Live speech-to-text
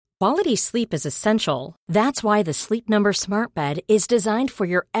Quality sleep is essential. That's why the Sleep Number Smart Bed is designed for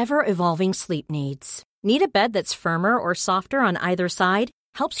your ever-evolving sleep needs. Need a bed that's firmer or softer on either side?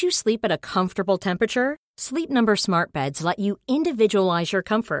 Helps you sleep at a comfortable temperature? Sleep Number Smart Beds let you individualize your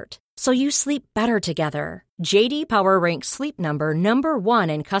comfort, so you sleep better together. J.D. Power ranks Sleep Number number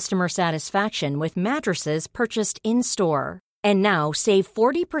 1 in customer satisfaction with mattresses purchased in-store. And now, save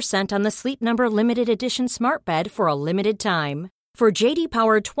 40% on the Sleep Number Limited Edition Smart Bed for a limited time. For J.D.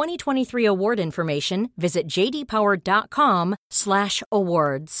 Power 2023 award information, visit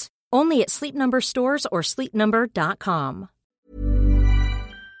jdpower.com/awards. Only at Sleep Number stores or sleepnumber.com.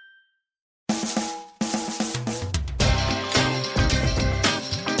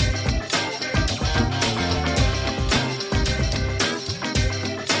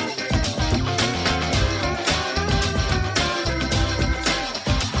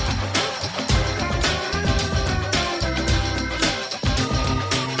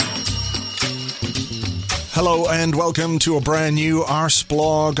 Hello and welcome to a brand new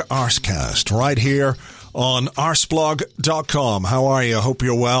Arsblog Arscast right here on arsblog.com. How are you? Hope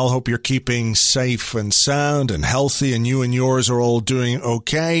you're well. Hope you're keeping safe and sound and healthy, and you and yours are all doing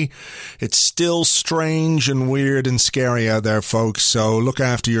okay. It's still strange and weird and scary out there, folks, so look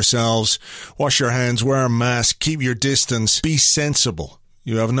after yourselves. Wash your hands, wear a mask, keep your distance, be sensible.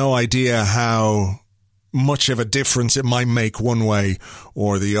 You have no idea how much of a difference it might make one way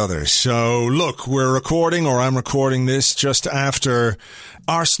or the other. So look, I'm recording this just after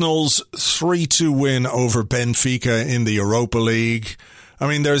Arsenal's 3-2 win over Benfica in the Europa League. I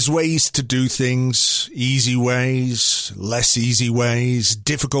mean, there's ways to do things, easy ways, less easy ways,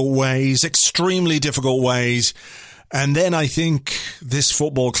 difficult ways, extremely difficult ways. And then I think this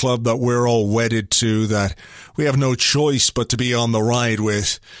football club that we're all wedded to, that we have no choice but to be on the ride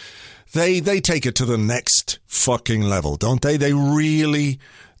with, They take it to the next fucking level, don't they? They really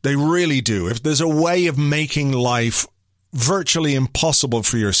do. If there's a way of making life virtually impossible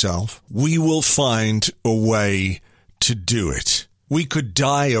for yourself, we will find a way to do it. We could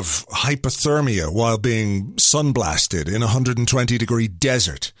die of hypothermia while being sunblasted in a 120-degree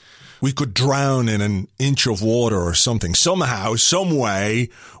desert. We could drown in an inch of water or something. Somehow, some way,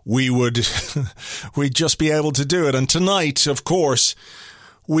 we'd just be able to do it. And tonight, of course,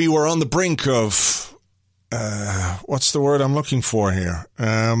 we were on the brink of, what's the word I'm looking for here?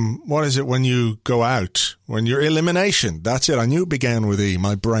 What is it when you go out? When you're elimination. That's it. I knew it began with E.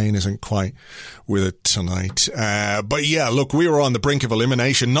 My brain isn't quite with it tonight. But yeah, look, we were on the brink of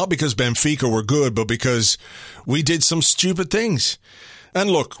elimination, not because Benfica were good, but because we did some stupid things. And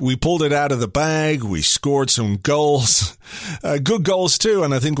look, we pulled it out of the bag. We scored some goals, good goals too.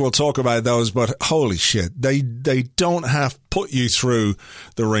 And I think we'll talk about those. But holy shit, they don't have put you through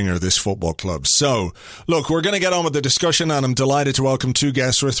the ringer, this football club. So look, we're going to get on with the discussion, and I'm delighted to welcome two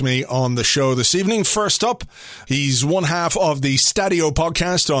guests with me on the show this evening. First up, he's one half of the Stadio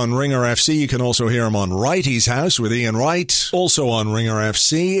podcast on Ringer FC. You can also hear him on Wrighty's House with Ian Wright, also on Ringer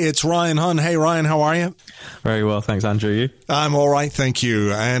FC. It's Ryan Hunn. Hey Ryan, how are you? Very well, thanks, Andrew. You? I'm all right, thank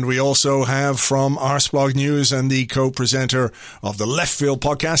you. And we also have from Arsblog News and the co-presenter of the Left Field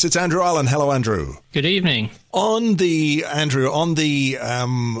podcast, it's Andrew Allen. Hello, Andrew. Good evening. On the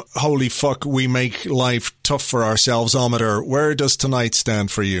holy fuck, we make life tough for ourselves-ometer, where does tonight stand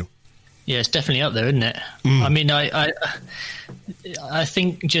for you? Yeah, it's definitely up there, isn't it? I mean, I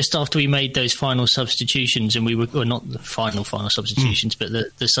think just after we made those final substitutions, and we were, well, not the final substitutions, but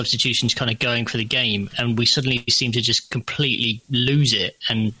the substitutions kind of going for the game, and we suddenly seemed to just completely lose it.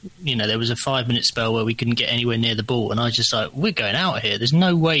 And, you know, there was a 5-minute spell where we couldn't get anywhere near the ball, and I was just like, we're going out here. There's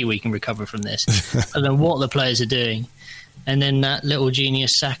no way we can recover from this. I don't know what the players are doing. And then that little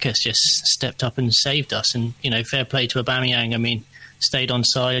genius Saka just stepped up and saved us. And, you know, fair play to Aubameyang. I mean, stayed on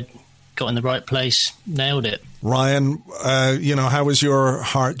side, got in the right place, nailed it. Ryan, how was your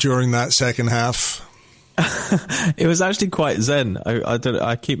heart during that second half? It was actually quite zen.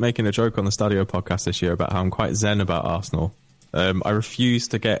 I keep making a joke on the Stadio podcast this year about how I'm quite zen about Arsenal. I refuse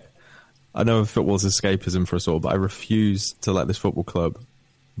to get... I know football's escapism for us all, but I refuse to let this football club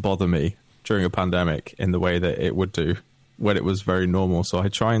bother me during a pandemic in the way that it would do when it was very normal. So I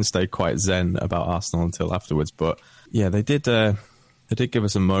try and stay quite zen about Arsenal until afterwards. But yeah, they did give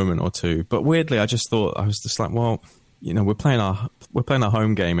us a moment or two. But weirdly, I was just like, well, you know, we're playing our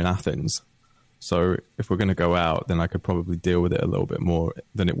home game in Athens. So if we're going to go out, then I could probably deal with it a little bit more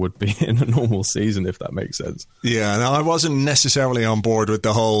than it would be in a normal season, if that makes sense. Yeah, no, I wasn't necessarily on board with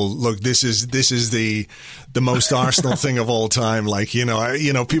the whole, look, this is the most Arsenal thing of all time. Like,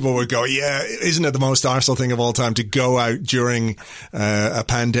 people would go, yeah, isn't it the most Arsenal thing of all time to go out during a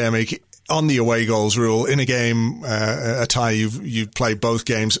pandemic on the away goals rule, in a game, a tie, you've played both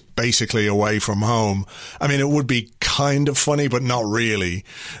games basically away from home. I mean, it would be kind of funny, but not really.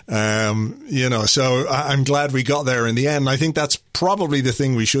 So I'm glad we got there in the end. I think that's probably the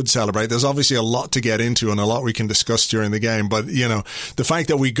thing we should celebrate. There's obviously a lot to get into and a lot we can discuss during the game, but the fact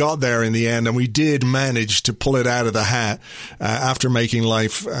that we got there in the end and we did manage to pull it out of the hat after making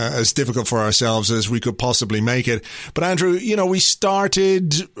life as difficult for ourselves as we could possibly make it. But Andrew, we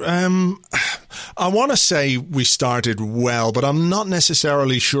started, I want to say we started well, but I'm not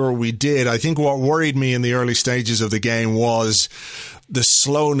necessarily sure we did. I think what worried me in the early stages of the game was the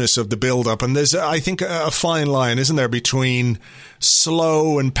slowness of the build-up. And there's, I think, a fine line, isn't there, between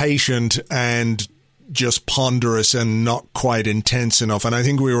slow and patient and just ponderous and not quite intense enough. And I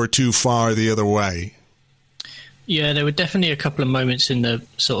think we were too far the other way. Yeah, there were definitely a couple of moments in the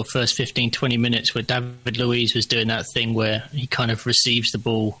sort of first 15, 20 minutes where David Luiz was doing that thing where he kind of receives the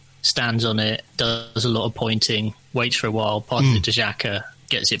ball, stands on it, does a lot of pointing, waits for a while, passes it to Xhaka,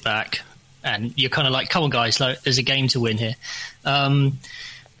 gets it back. And you're kind of like, come on, guys, like, there's a game to win here.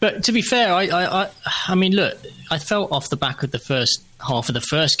 But to be fair, I mean, look, I felt off the back of the first half of the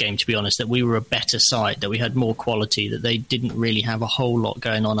first game, to be honest, that we were a better side, that we had more quality, that they didn't really have a whole lot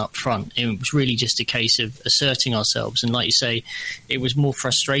going on up front. It was really just a case of asserting ourselves. And like you say, it was more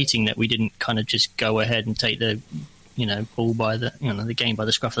frustrating that we didn't kind of just go ahead and take the, ball by the, the game by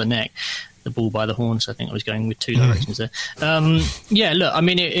the scruff of the neck. The ball by the horns. I think I was going with two directions there. Look, I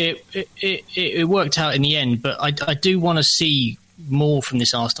mean, it worked out in the end, but I do want to see more from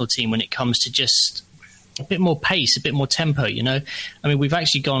this Arsenal team when it comes to just a bit more pace, a bit more tempo, I mean, we've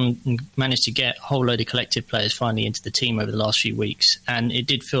actually gone and managed to get a whole load of collective players finally into the team over the last few weeks, and it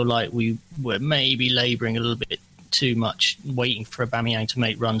did feel like we were maybe labouring a little bit too much, waiting for Aubameyang to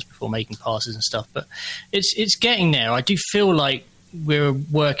make runs before making passes and stuff, but it's getting there. I do feel like we're a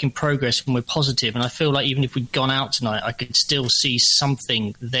work in progress and we're positive, and I feel like even if we'd gone out tonight, I could still see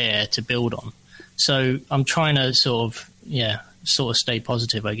something there to build on. So I'm trying to sort of stay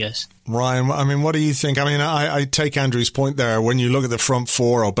positive, I guess. Ryan, I mean, what do you think? I mean, I take Andrew's point there. When you look at the front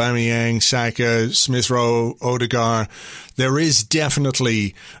four, Aubameyang, Saka, Smith Rowe, Odegaard, there is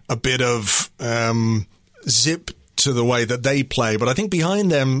definitely a bit of zip to the way that they play. But I think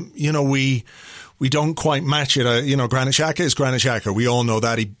behind them, we don't quite match it. Granit Xhaka is Granit Xhaka. We all know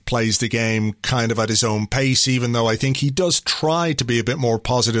that. He plays the game kind of at his own pace, even though I think he does try to be a bit more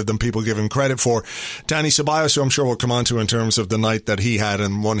positive than people give him credit for. Dani Ceballos, who I'm sure we'll come on to in terms of the night that he had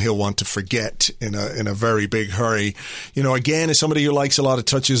and one he'll want to forget in a very big hurry. Again, is somebody who likes a lot of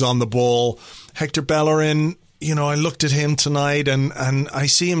touches on the ball. Hector Bellerin, I looked at him tonight and I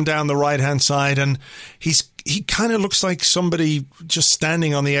see him down the right-hand side, and he kind of looks like somebody just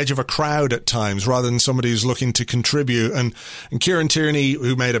standing on the edge of a crowd at times rather than somebody who's looking to contribute. And Kieran Tierney,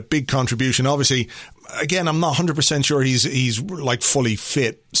 who made a big contribution, obviously, again, I'm not 100% sure he's like fully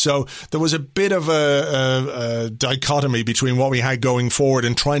fit. So there was a bit of a dichotomy between what we had going forward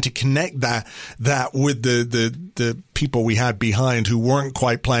and trying to connect that with the people we had behind who weren't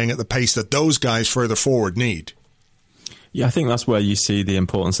quite playing at the pace that those guys further forward need. Yeah, I think that's where you see the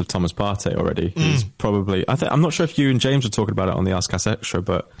importance of Thomas Partey already. He's probably, I'm not sure if you and James were talking about it on the Ask Us Extra,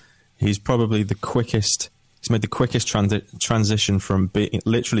 but he's probably the quickest. He's made the quickest transition from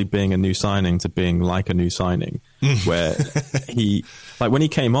literally being a new signing to being like a new signing, where when he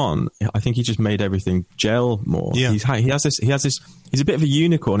came on, I think he just made everything gel more. Yeah. He's a bit of a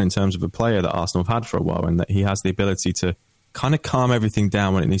unicorn in terms of a player that Arsenal have had for a while, and that he has the ability to kind of calm everything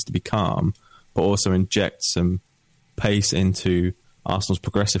down when it needs to be calm, but also inject some pace into Arsenal's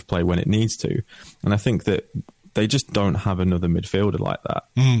progressive play when it needs to. And I think that they just don't have another midfielder like that.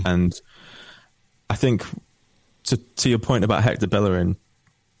 And I think to your point about Hector Bellerin,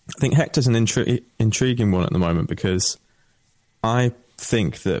 I think Hector's an intriguing one at the moment, because I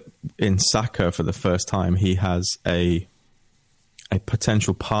think that in Saka, for the first time, he has a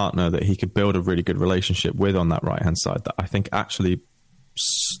potential partner that he could build a really good relationship with on that right-hand side, that I think actually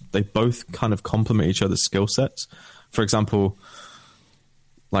they both kind of complement each other's skill sets. For example,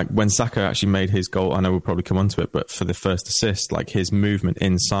 like when Saka actually made his goal, I know we'll probably come onto it, but for the first assist, like his movement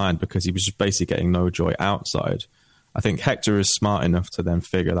inside, because he was just basically getting no joy outside. I think Hector is smart enough to then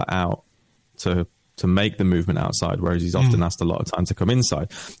figure that out to make the movement outside, whereas he's often asked a lot of time to come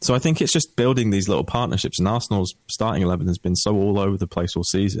inside. So I think it's just building these little partnerships, and Arsenal's starting 11 has been so all over the place all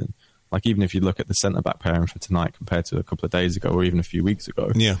season. Like even if you look at the centre-back pairing for tonight compared to a couple of days ago or even a few weeks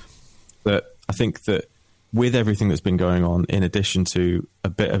ago. Yeah. But I think that with everything that's been going on, in addition to a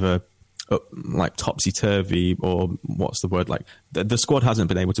bit of a like topsy-turvy, or what's the word, like the squad hasn't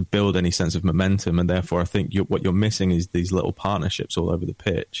been able to build any sense of momentum, and therefore I think what you're missing is these little partnerships all over the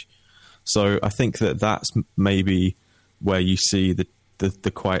pitch So I think that's maybe where you see the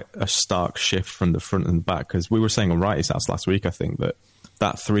quite a stark shift from the front and back, because we were saying on Righty's House last week, I think,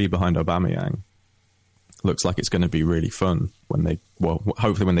 that three behind Aubameyang looks like it's going to be really fun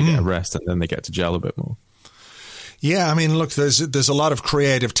hopefully when they get a rest and then they get to gel a bit more. Yeah, I mean, look, there's a lot of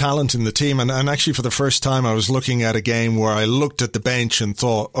creative talent in the team, and actually for the first time I was looking at a game where I looked at the bench and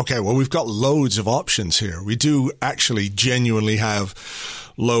thought, okay, well, we've got loads of options here. We do actually genuinely have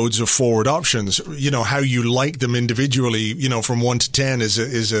loads of forward options. You know, how you like them individually, you know, from 1 to 10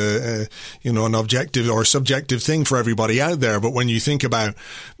 is a you know, an objective or subjective thing for everybody out there. But when you think about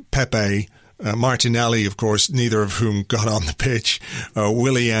Pepe, Martinelli, of course, neither of whom got on the pitch,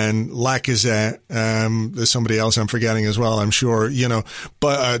 Willian, Lacazette, there's somebody else I'm forgetting as well, I'm sure, you know,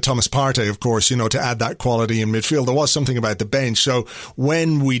 but Thomas Partey, of course, you know, to add that quality in midfield. There was something about the bench. So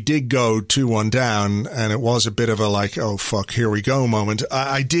when we did go 2-1 down, and it was a bit of a like, oh fuck, here we go moment,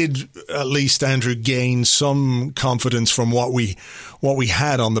 I did at least, Andrew, gain some confidence from what we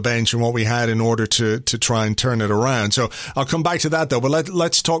had on the bench and what we had in order to try and turn it around. So I'll come back to that though, but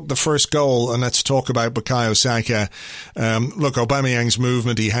let's talk the first goal, and let's talk about Bukayo Saka. Look, Aubameyang's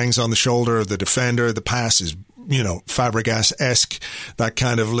movement, he hangs on the shoulder of the defender. The pass is, you know, Fabregas-esque, that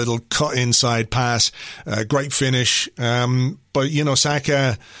kind of little cut inside pass. Great finish. But, you know,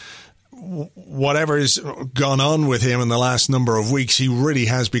 Saka, whatever's gone on with him in the last number of weeks, he really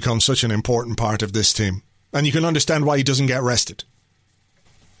has become such an important part of this team. And you can understand why he doesn't get rested.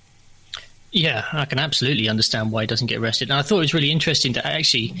 Yeah, I can absolutely understand why he doesn't get rested. And I thought it was really interesting to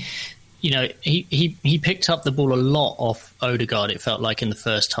actually, you know, he picked up the ball a lot off Odegaard, it felt like, in the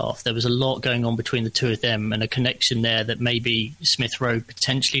first half. There was a lot going on between the two of them, and a connection there that maybe Smith Rowe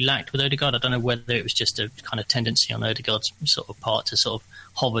potentially lacked with Odegaard. I don't know whether it was just a kind of tendency on Odegaard's sort of part to sort of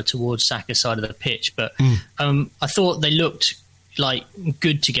hover towards Saka's side of the pitch. But I thought they looked like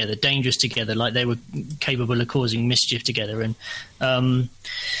good together, dangerous together, like they were capable of causing mischief together. And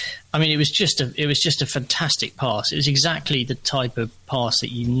I mean, it was just a fantastic pass. It was exactly the type of pass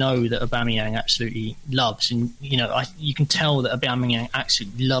that you know that Aubameyang absolutely loves, and you know, you can tell that Aubameyang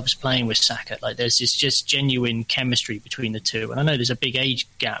absolutely loves playing with Saka. Like, there's this just genuine chemistry between the two. And I know there's a big age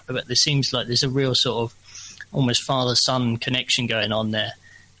gap, but there seems like there's a real sort of almost father-son connection going on there.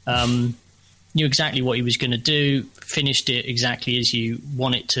 Knew exactly what he was going to do, finished it exactly as you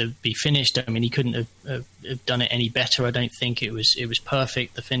want it to be finished. I mean, he couldn't have done it any better, I don't think. It was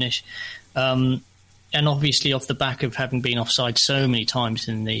perfect, the finish. And obviously off the back of having been offside so many times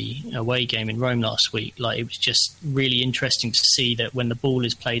in the away game in Rome last week, like, it was just really interesting to see that when the ball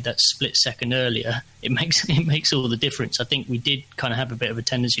is played that split second earlier, it makes all the difference. I think we did kind of have a bit of a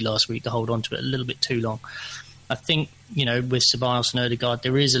tendency last week to hold on to it a little bit too long. I think, you know, with Ceballos and Odegaard,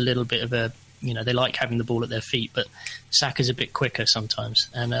 there is a little bit of a, you know, they like having the ball at their feet, but Saka's a bit quicker sometimes,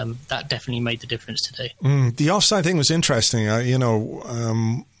 and that definitely made the difference today. The offside thing was interesting.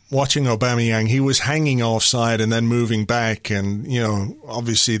 Watching Aubameyang, he was hanging offside and then moving back, and, you know,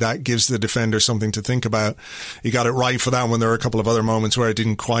 obviously that gives the defender something to think about. He got it right for that one. There were a couple of other moments where it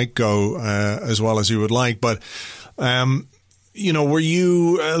didn't quite go as well as you would like, but you know, were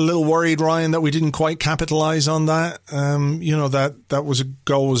you a little worried, Ryan, that we didn't quite capitalise on that? You know, that was a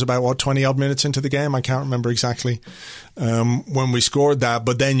goal was about, 20-odd minutes into the game? I can't remember exactly when we scored that.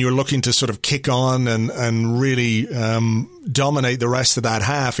 But then you're looking to sort of kick on and really dominate the rest of that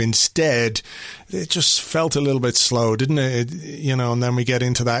half. Instead, it just felt a little bit slow, didn't it? You know, and then we get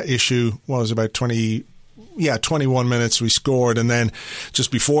into that issue, about 21 minutes we scored, and then just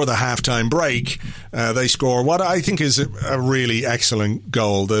before the halftime break, they score what I think is a really excellent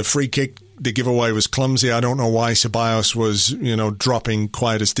goal. The free kick, the giveaway was clumsy. I don't know why Ceballos was, you know, dropping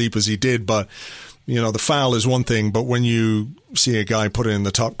quite as deep as he did, but, you know, the foul is one thing, but when you see a guy put it in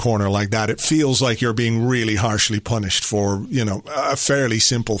the top corner like that, it feels like you're being really harshly punished for, you know, a fairly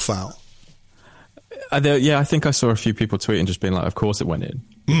simple foul. I think I saw a few people tweeting just being like, of course it went in.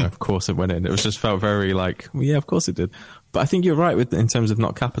 You know, of course it went in. It was just felt very like, well, yeah, of course it did. But I think you're right in terms of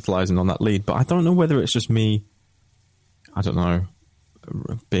not capitalising on that lead. But I don't know whether it's just me, I don't know,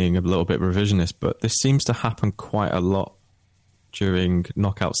 being a little bit revisionist, but this seems to happen quite a lot during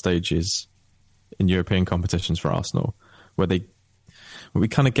knockout stages in European competitions for Arsenal, where we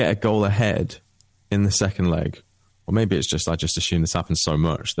kind of get a goal ahead in the second leg. Or maybe it's just, I just assume this happens so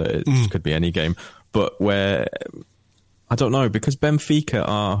much that it could be any game. But where, I don't know, because Benfica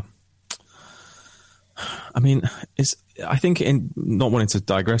are, I mean, I think, in not wanting to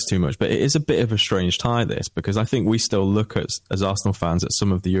digress too much, but it is a bit of a strange tie, this, because I think we still look at, as Arsenal fans, at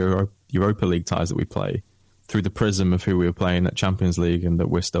some of the Europa League ties that we play through the prism of who we were playing at Champions League, and that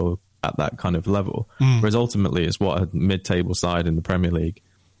we're still at that kind of level. Whereas ultimately, it's what a mid-table side in the Premier League,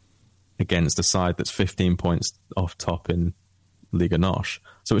 against a side that's 15 points off top in Liga NOS.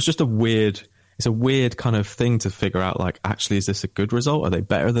 So it's just a weird kind of thing to figure out, like, actually, is this a good result? Are they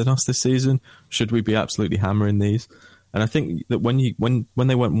better than us this season? Should we be absolutely hammering these? And I think that when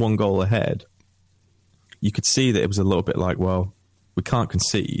they went 1 goal ahead, you could see that it was a little bit like, well, we can't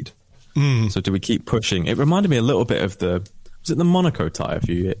concede. So do we keep pushing? It reminded me a little bit of was it the Monaco tie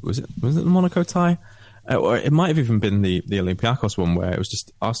was it the Monaco tie? Or it might have even been the Olympiacos one, where it was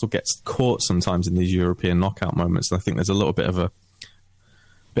just Arsenal gets caught sometimes in these European knockout moments. And I think there's a little bit of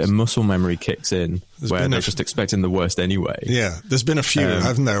muscle memory kicks in, where they're just expecting the worst anyway. Yeah, there's been a few,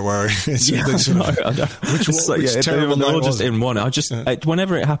 haven't there? Where it's terrible. They're all just in one.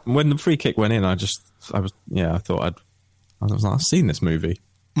 Whenever it happened, when the free kick went in, I thought I've seen this movie.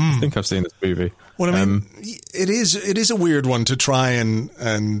 I think I've seen this movie. Well, I mean, it is a weird one to try and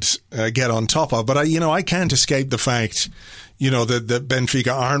get on top of, but I can't escape the fact, that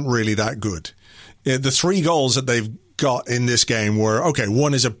Benfica aren't really that good. The 3 goals that they've got in this game were, okay,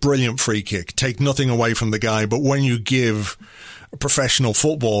 one is a brilliant free kick, take nothing away from the guy, but when you give a professional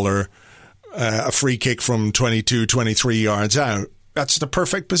footballer a free kick from 22, 23 yards out, that's the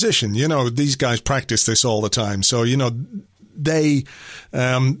perfect position. These guys practice this all the time. So, they've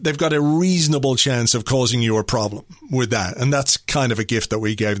got a reasonable chance of causing you a problem with that, and that's kind of a gift that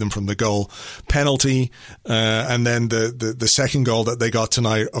we gave them from the goal. Penalty, and then the second goal that they got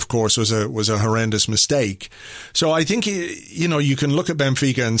tonight, of course, was a horrendous mistake. So I think you can look at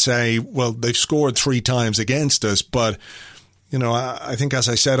Benfica and say, well, they've scored 3 times against us, but I think, as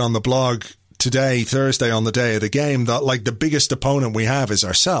I said on the blog today, Thursday, on the day of the game, that like the biggest opponent we have is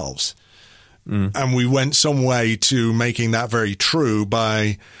ourselves. And we went some way to making that very true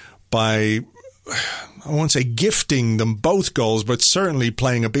by I won't say gifting them both goals, but certainly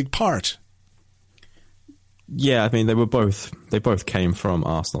playing a big part. Yeah, I mean, they both came from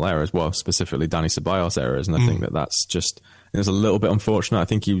Arsenal errors, well, specifically Dani Ceballos errors, and I think that's just, it was a little bit unfortunate. I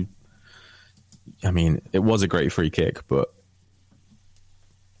think it was a great free kick, but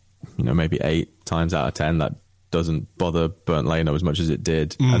maybe 8 times out of 10 that doesn't bother Bernd Leno as much as it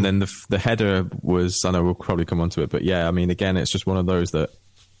did. And then the header was, I know we'll probably come onto it, but yeah, I mean, again, it's just one of those that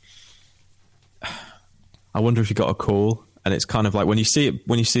I wonder if you got a call, and it's kind of like when you see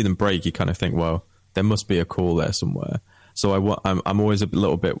them break, you kind of think, well, there must be a call there somewhere. So I'm always a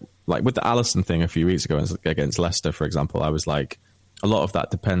little bit like with the Alisson thing a few weeks ago against Leicester, for example. I was like, a lot of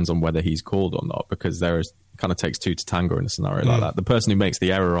that depends on whether he's called or not, because kind of takes 2 to tango in a scenario like that. The person who makes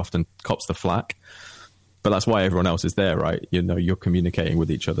the error often cops the flack. But that's why everyone else is there, right? You're communicating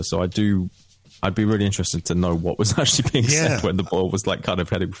with each other. So I'd be really interested to know what was actually being said when the ball was like kind of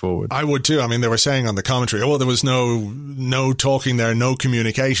heading forward. I would too. I mean, they were saying on the commentary, there was no talking there, no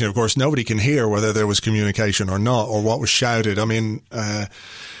communication. Of course, nobody can hear whether there was communication or not, or what was shouted. I mean,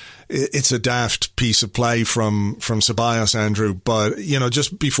 it's a daft piece of play from Ceballos, Andrew. But,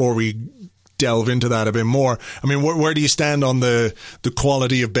 just before we delve into that a bit more, I mean, where do you stand on the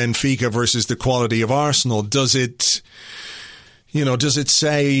quality of Benfica versus the quality of Arsenal? Does it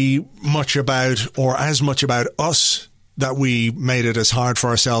say much about, or as much about us, that we made it as hard for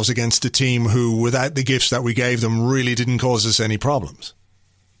ourselves against a team who, without the gifts that we gave them, really didn't cause us any problems?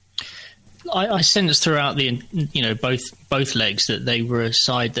 I sensed throughout both legs that they were a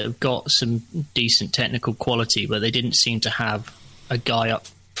side that have got some decent technical quality, but they didn't seem to have a guy up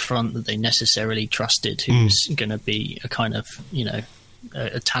front that they necessarily trusted who was going to be a kind of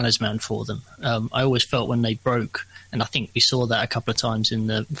a talisman for them. I always felt when they broke, and I think we saw that a couple of times in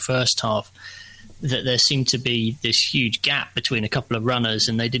the first half, that there seemed to be this huge gap between a couple of runners,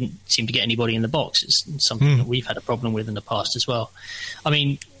 and they didn't seem to get anybody in the box. It's something that we've had a problem with in the past as well. I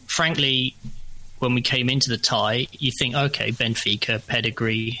mean, frankly, when we came into the tie, you think, okay, Benfica,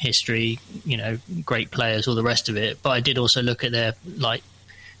 pedigree, history, great players, all the rest of it. But I did also look at their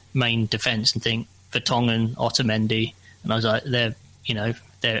main defence and think Vertonghen, Otamendi, and I was like, they're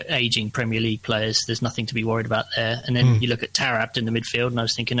aging Premier League players. There's nothing to be worried about there. And then you look at Taarabt in the midfield, and I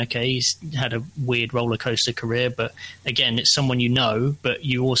was thinking, okay, he's had a weird roller coaster career, but again, it's someone but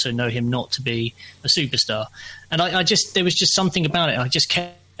you also know him not to be a superstar. And there was just something about it. I just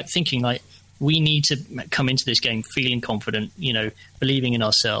kept thinking, we need to come into this game feeling confident, believing in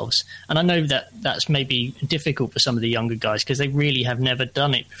ourselves. And I know that that's maybe difficult for some of the younger guys because they really have never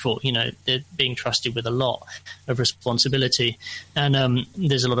done it before. They're being trusted with a lot of responsibility, and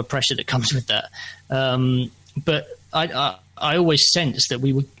there's a lot of pressure that comes with that. But I always sensed that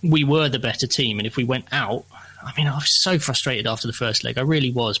we were the better team, and if we went out, I mean, I was so frustrated after the first leg. I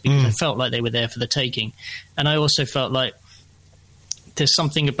really was, because I felt like they were there for the taking. And I also felt like there's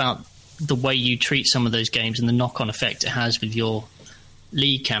something about the way you treat some of those games and the knock-on effect it has with your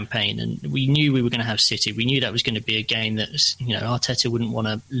league campaign, and we knew we were going to have City. We knew that was going to be a game that, Arteta wouldn't want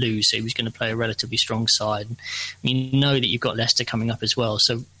to lose, so he was going to play a relatively strong side. We know that you've got Leicester coming up as well,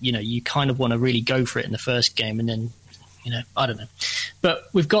 so you kind of want to really go for it in the first game, and then I don't know. But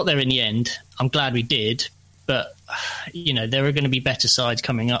we've got there in the end. I'm glad we did, but there are going to be better sides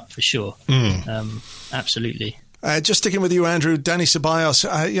coming up for sure. Absolutely. Just sticking with you, Andrew, Dani Ceballos,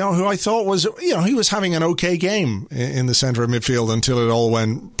 who I thought was, he was having an okay game in the centre of midfield until it all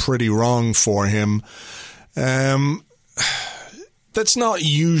went pretty wrong for him. That's not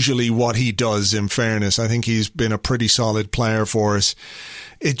usually what he does, in fairness. I think he's been a pretty solid player for us.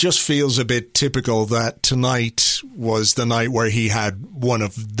 It just feels a bit typical that tonight was the night where he had one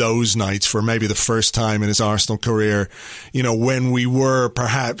of those nights for maybe the first time in his Arsenal career, when we were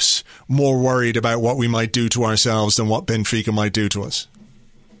perhaps more worried about what we might do to ourselves than what Benfica might do to us.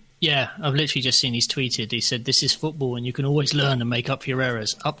 Yeah, I've literally just seen he's tweeted. He said, "This is football and you can always learn and make up for your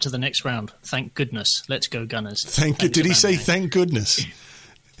errors. Up to the next round. Thank goodness. Let's go Gunners." Did he say thank goodness?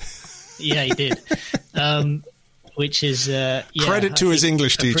 Yeah, he did. Which is credit to his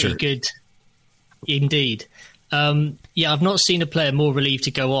English teacher. Pretty good, indeed. I've not seen a player more relieved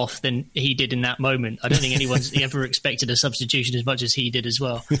to go off than he did in that moment. I don't think anyone's ever expected a substitution as much as he did as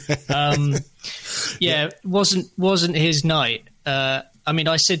well. Wasn't his night. I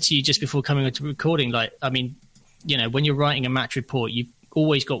said to you just before coming into recording, when you're writing a match report, you've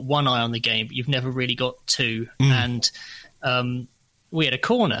always got one eye on the game, but you've never really got two. And we had a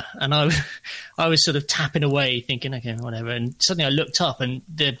corner, and I was sort of tapping away, thinking, okay, whatever. And suddenly I looked up, and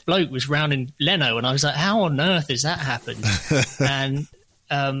the bloke was rounding Leno, and I was like, how on earth has that happened? And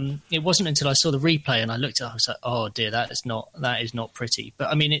it wasn't until I saw the replay and I looked at it, I was like, oh dear, that is not pretty. But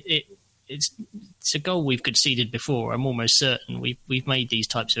I mean, it's a goal we've conceded before. I'm almost certain we've made these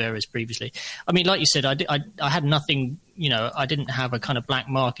types of errors previously. I mean, like you said, I had nothing. I didn't have a kind of black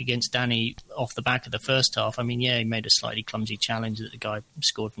mark against Danny off the back of the first half. I mean, he made a slightly clumsy challenge that the guy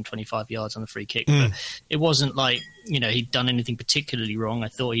scored from 25 yards on the free kick, but it wasn't like he'd done anything particularly wrong. I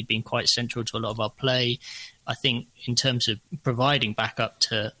thought he'd been quite central to a lot of our play. I think in terms of providing backup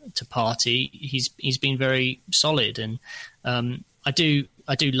to Partey, he's been very solid, and I do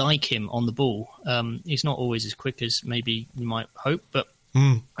like him on the ball. He's not always as quick as maybe you might hope, but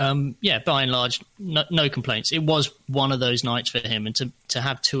by and large, no complaints. It was one of those nights for him, and to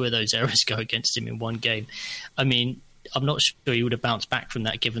have two of those errors go against him in one game, I mean, I'm not sure he would have bounced back from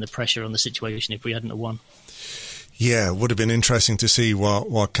that given the pressure on the situation if we hadn't have won. Yeah, it would have been interesting to see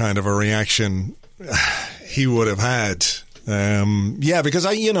what kind of a reaction he would have had. Because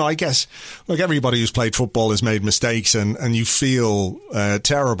I guess like everybody who's played football has made mistakes, and you feel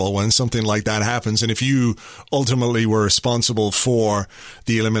terrible when something like that happens. And if you ultimately were responsible for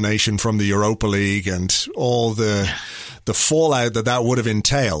the elimination from the Europa League and all the fallout that would have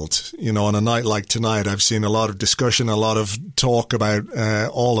entailed, on a night like tonight, I've seen a lot of discussion, a lot of talk about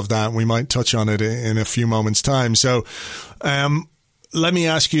all of that. We might touch on it in a few moments' time. So, let me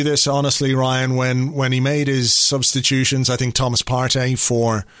ask you this honestly, Ryan. When he made his substitutions, I think Thomas Partey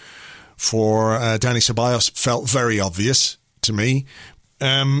for Dani Ceballos felt very obvious to me.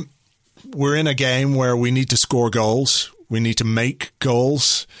 We're in a game where we need to score goals. We need to make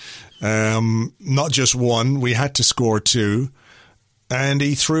goals. Not just one. We had to score two. And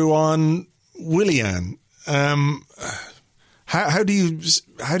he threw on Willian. How do you?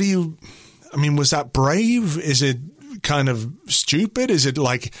 I mean, was that brave? Is it kind of stupid? Is it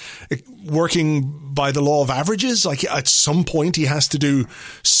like working by the law of averages? Like at some point he has to do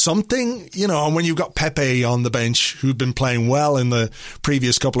something, and when you've got Pepe on the bench who'd been playing well in the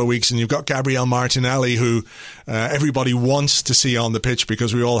previous couple of weeks, and you've got Gabriel Martinelli who everybody wants to see on the pitch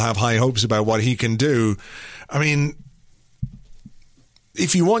because we all have high hopes about what he can do. I mean,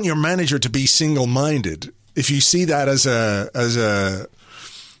 if you want your manager to be single-minded, if you see that as a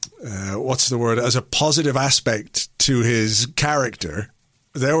positive aspect to his character,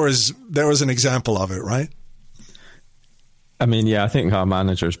 there was an example of it, right? I mean, yeah, I think our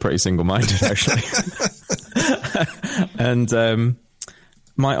manager is pretty single-minded, actually. And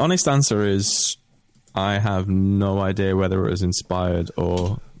my honest answer is I have no idea whether it was inspired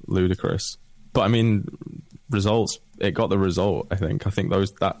or ludicrous. But I mean, results, it got the result, I think. I think I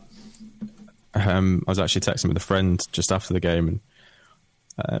was actually texting with a friend just after the game,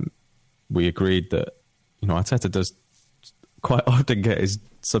 and we agreed that, Arteta does quite often get his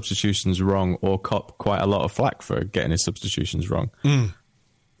substitutions wrong or cop quite a lot of flack for getting his substitutions wrong.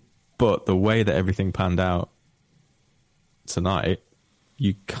 But the way that everything panned out tonight,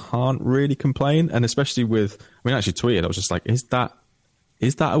 you can't really complain. And especially I actually tweeted, I was just like, is that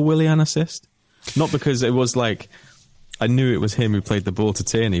a Willian assist? Not because it was like, I knew it was him who played the ball to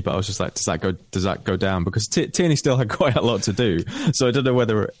Tierney, but I was just like, does that go down? Because Tierney still had quite a lot to do. So I don't know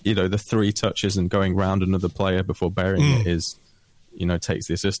whether, the 3 touches and going round another player before burying it is, takes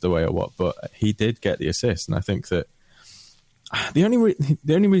the assist away or what. But he did get the assist, and I think that the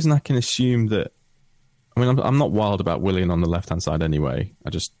only reason I can assume that, I'm not wild about Willian on the left-hand side anyway.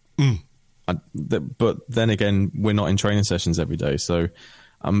 But then again, we're not in training sessions every day, so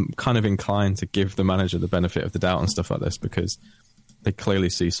I'm kind of inclined to give the manager the benefit of the doubt and stuff like this, because they clearly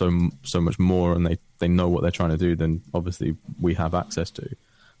see so much more, and they know what they're trying to do than obviously we have access to.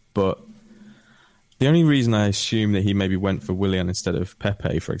 But the only reason I assume that he maybe went for Willian instead of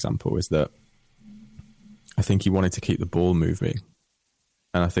Pepe, for example, is that I think he wanted to keep the ball moving,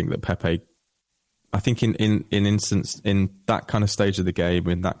 and I think that Pepe, in that kind of stage of the game,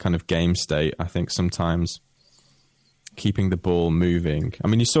 in that kind of game state, I think sometimes keeping the ball moving.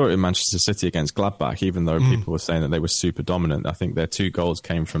 You saw it in Manchester City against Gladbach, even though people were saying that they were super dominant. I think their 2 goals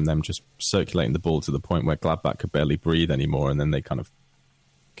came from them just circulating the ball to the point where Gladbach could barely breathe anymore, and then they kind of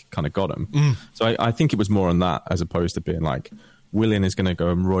got them. So I think it was more on that, as opposed to being like, Willian is going to go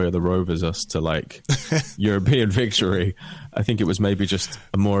and Roy the Rovers us to like European victory. I think it was maybe just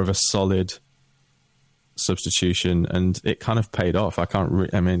more of a solid substitution, and it kind of paid off.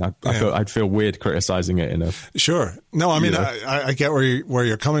 I'd feel weird criticizing it in a... Sure. No, I get where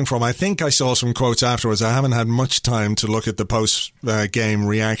you're coming from. I think I saw some quotes afterwards. I haven't had much time to look at the post-game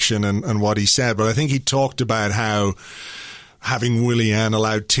reaction and what he said, but I think he talked about how having Willian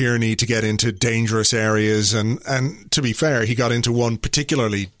allowed Tierney to get into dangerous areas, and to be fair, he got into one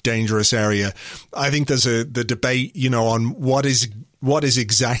particularly dangerous area. I think there's the debate, on what is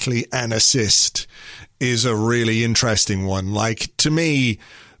exactly an assist is a really interesting one. Like, to me,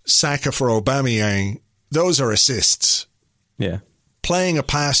 Saka for Aubameyang, those are assists. Yeah. Playing a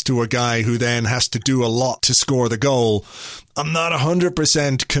pass to a guy who then has to do a lot to score the goal, I'm not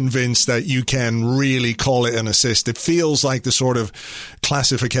 100% convinced that you can really call it an assist. It feels like the sort of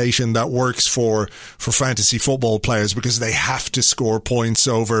classification that works for fantasy football players, because they have to score points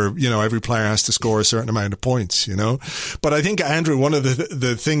over, every player has to score a certain amount of points, But I think, Andrew, one of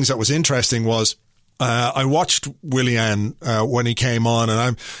the things that was interesting was, I watched Willian when he came on,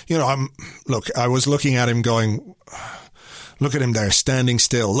 and I was looking at him going, look at him there, standing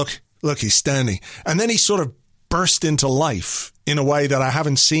still. Look, he's standing. And then he sort of burst into life in a way that I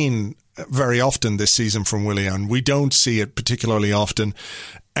haven't seen very often this season from Willian. We don't see it particularly often.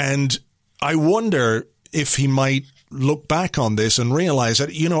 And I wonder if he might look back on this and realize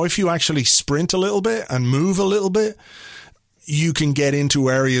that, if you actually sprint a little bit and move a little bit, you can get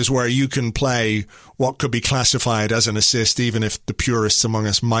into areas where you can play what could be classified as an assist, even if the purists among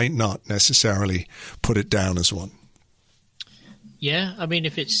us might not necessarily put it down as one. Yeah,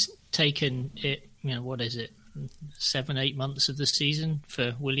 if it's taken it, what is it, 7-8 months of the season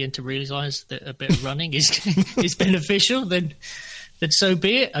for Willian to realise that a bit of running is beneficial, then so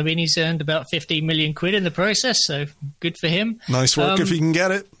be it. He's earned about 15 million quid in the process, so good for him. Nice work if he can get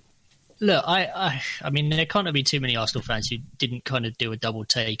it. Look, there can't be too many Arsenal fans who didn't kind of do a double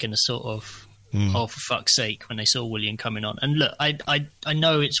take and a sort of, oh, for fuck's sake, when they saw Willian coming on. And look, I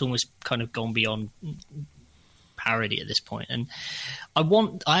know it's almost kind of gone beyond parody at this point, and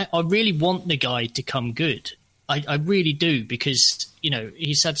I really want the guy to come good. I really do, because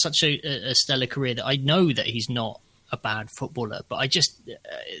he's had such a stellar career that I know that he's not a bad footballer, but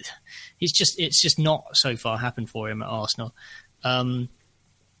it's just not so far happened for him at Arsenal.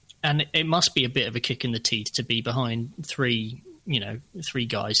 And it must be a bit of a kick in the teeth to be behind three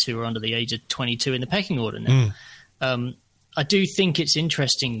guys who are under the age of 22 in the pecking order now. I do think it's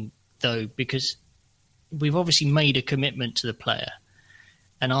interesting, though, because we've obviously made a commitment to the player,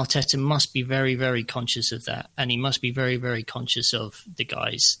 and Arteta must be very, very conscious of that, and he must be very, very conscious of the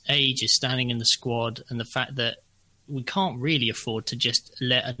guy's age, his standing in the squad, and the fact that we can't really afford to just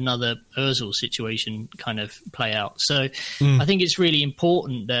let another Ozil situation kind of play out. So I think it's really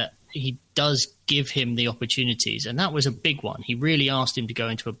important that he does give him the opportunities, and that was a big one. He really asked him to go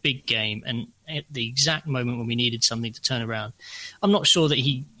into a big game, and at the exact moment when we needed something to turn around. I'm not sure that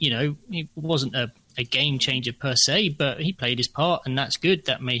he wasn't a game changer per se, but he played his part, and that's good.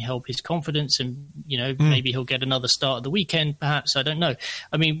 That may help his confidence, and maybe he'll get another start at the weekend, perhaps. I don't know.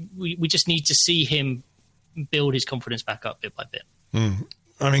 We just need to see him build his confidence back up bit by bit.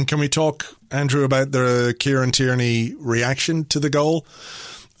 Can we talk, Andrew, about the Kieran Tierney reaction to the goal?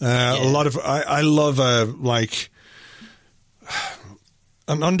 A lot of I love a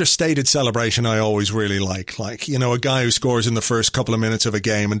an understated celebration I always really like. Like, you know, a guy who scores in the first couple of minutes of a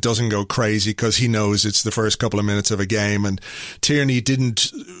game and doesn't go crazy because he knows it's the first couple of minutes of a game. And Tierney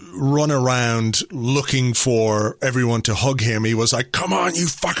didn't run around looking for everyone to hug him. He was like, come on, you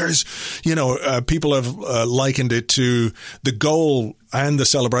fuckers. You know, people have likened it to the goal and the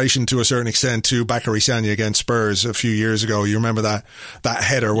celebration to a certain extent to Bacary Sagna against Spurs a few years ago. You remember that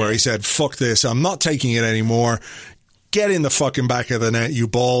header where he said, fuck this, I'm not taking it anymore. Get in the fucking back of the net, you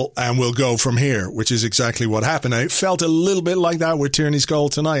ball, and we'll go from here, which is exactly what happened. It felt a little bit like that with Tierney's goal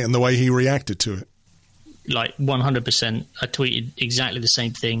tonight and the way he reacted to it. Like 100%. I tweeted exactly the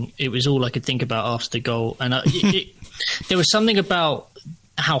same thing. It was all I could think about after the goal. And there was something about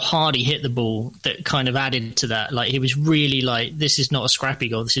how hard he hit the ball that kind of added to that. Like, he was really like, this is not a scrappy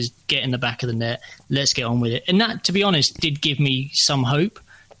goal. This is get in the back of the net. Let's get on with it. And that, to be honest, did give me some hope.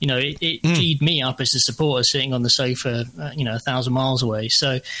 You know, it G'd me up as a supporter sitting on the sofa, 1,000 miles away.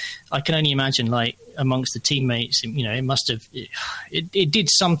 So I can only imagine, like, amongst the teammates, you know, it must have, it did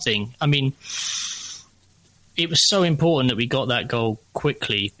something. I mean, it was so important that we got that goal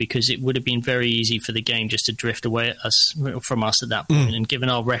quickly, because it would have been very easy for the game just to drift away from us at that point. And given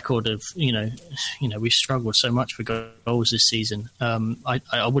our record of, you know, we've struggled so much for goals this season.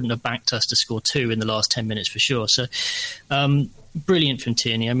 I wouldn't have backed us to score 2 in the last 10 minutes for sure. So, brilliant from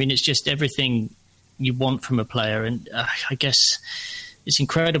Tierney. I mean, it's just everything you want from a player. And I guess it's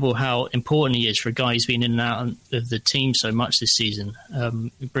incredible how important he is for a guy who's been in and out of the team so much this season.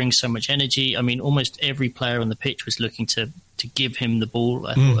 He brings so much energy. I mean, almost every player on the pitch was looking to give him the ball.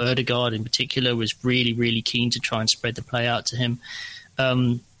 I thought Ødegaard in particular was really, really keen to try and spread the play out to him.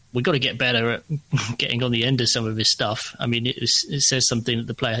 We've got to get better at getting on the end of some of his stuff. I mean, it says something that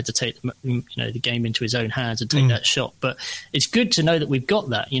the player had to take the game into his own hands and take that shot. But it's good to know that we've got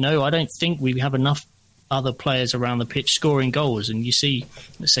that. You know, I don't think we have enough other players around the pitch scoring goals, and you see,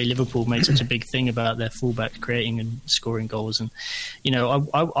 let's say Liverpool made such a big thing about their fullback creating and scoring goals, and you know,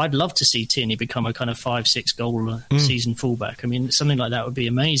 I'd love to see Tierney become a kind of 5-6 goal season fullback. I mean, something like that would be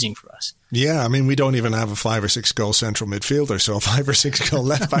amazing for us. Yeah, I mean, we don't even have a 5 or 6 goal central midfielder, so a 5 or 6 goal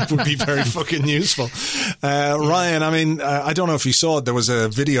left back would be very fucking useful. Ryan, I mean, I don't know if you saw it, there was a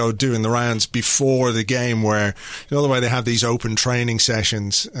video doing the rounds before the game where, you know, the way they have these open training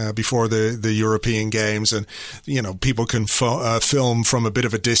sessions before the European games, and, you know, people can film from a bit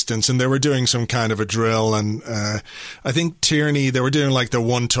of a distance, and they were doing some kind of a drill, and I think Tierney, they were doing like the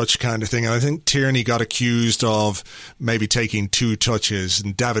one touch kind of thing, and I think Tierney got accused of maybe taking 2 touches,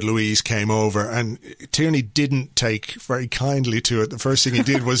 and David Luiz came over, and Tierney didn't take very kindly to it. The first thing he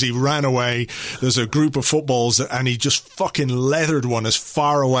did was he ran away. There's a group of footballs, and he just fucking leathered one as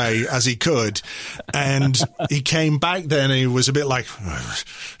far away as he could, and he came back then and he was a bit like,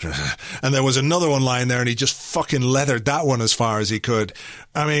 and there was another one lying there and he just fucking leathered that one as far as he could.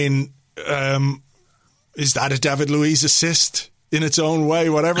 I mean, is that a David Luiz assist? In its own way,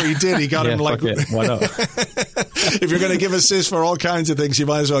 whatever he did, he got him like... Why not? If you're going to give assists for all kinds of things, you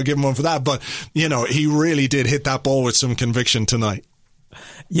might as well give him one for that. But, you know, he really did hit that ball with some conviction tonight.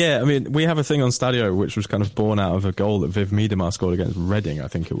 Yeah, I mean, we have a thing on Stadio which was kind of born out of a goal that Viv Miedema scored against Reading, I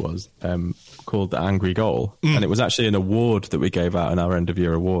think it was, called the Angry Goal. And it was actually an award that we gave out in our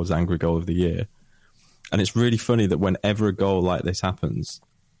end-of-year awards, Angry Goal of the Year. And it's really funny that whenever a goal like this happens,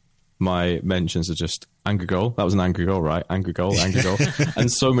 my mentions are just angry goal. That was an angry goal, right? Angry goal, angry goal.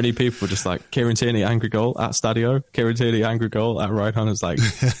 And so many people were just like, Kieran Tierney, angry goal at Stadio. Kieran Tierney, angry goal at Rayhan. It's like,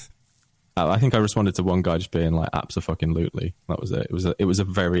 I think I responded to one guy just being like, abso-fucking-lutely. That was it. It was a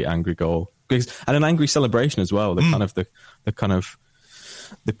very angry goal. And an angry celebration as well. The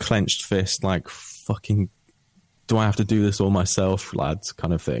clenched fist, like, fucking, do I have to do this all myself, lads,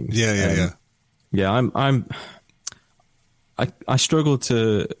 kind of thing. Yeah. Yeah, I struggle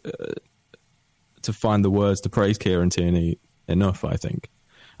to find the words to praise Kieran Tierney enough. I think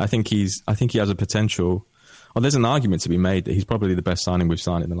he has a potential. Well, there's an argument to be made that he's probably the best signing we've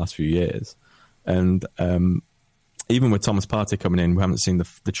signed in the last few years, and even with Thomas Partey coming in, we haven't seen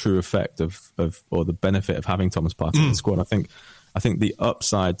the true effect of or the benefit of having Thomas Partey in the squad. I think the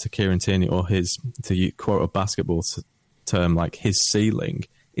upside to Kieran Tierney, or his, to quote a basketball term, like his ceiling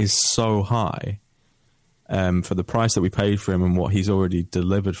is so high. For the price that we paid for him and what he's already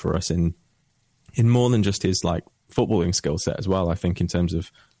delivered for us in more than just his like footballing skill set as well, I think in terms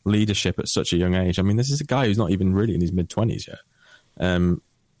of leadership at such a young age. I mean, this is a guy who's not even really in his mid-20s yet.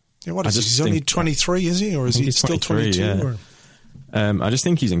 What is he? He's only 23, is he? Or is he still 22? Yeah. I just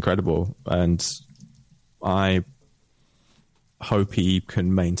think he's incredible, and I hope he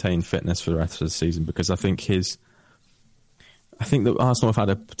can maintain fitness for the rest of the season, because I think I think that Arsenal have had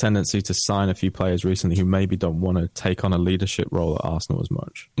a tendency to sign a few players recently who maybe don't want to take on a leadership role at Arsenal as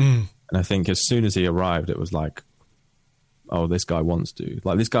much. And I think as soon as he arrived, it was like, oh, this guy wants to.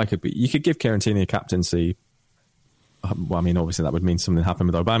 Like, this guy could be... You could give Kieran Tierney a captaincy. Well, I mean, obviously that would mean something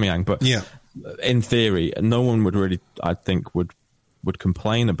happened with Aubameyang, but in theory, no one would really, I think, would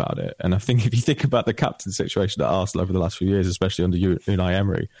complain about it. And I think if you think about the captain situation at Arsenal over the last few years, especially under Unai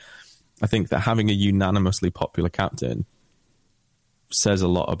Emery, I think that having a unanimously popular captain says a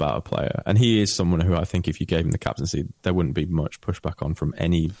lot about a player. And he is someone who I think if you gave him the captaincy, there wouldn't be much pushback on from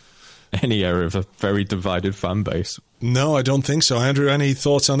any area of a very divided fan base. No, I don't think so. Andrew, any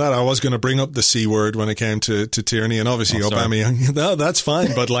thoughts on that? I was going to bring up the C word when it came to Tierney and obviously Aubameyang. No, that's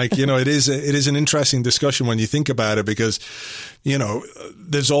fine. But like, you know, it is an interesting discussion when you think about it because, you know,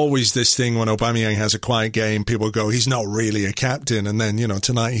 there's always this thing when Aubameyang has a quiet game, people go, he's not really a captain. And then, you know,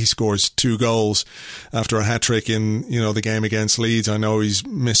 tonight he scores 2 goals after a hat trick in, you know, the game against Leeds. I know he's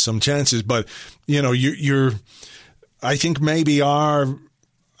missed some chances, but, you know, I think maybe our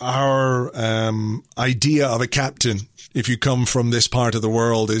idea of a captain, if you come from this part of the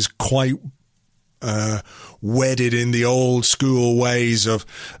world, is quite wedded in the old school ways of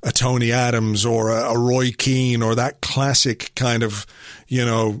a Tony Adams or a Roy Keane or that classic kind of, you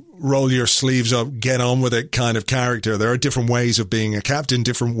know, roll your sleeves up, get on with it kind of character. There are different ways of being a captain,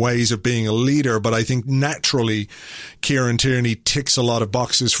 different ways of being a leader, but I think naturally Kieran Tierney ticks a lot of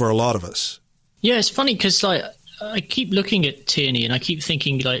boxes for a lot of us. Yeah, it's funny because like I keep looking at Tierney and I keep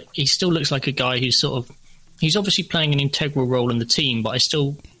thinking like he still looks like a guy who's he's obviously playing an integral role in the team, but I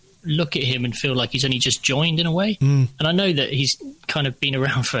still look at him and feel like he's only just joined in a way. And I know that he's kind of been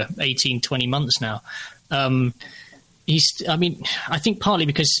around for 18, 20 months now. I think partly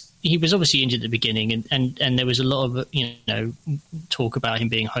because he was obviously injured at the beginning and there was a lot of, you know, talk about him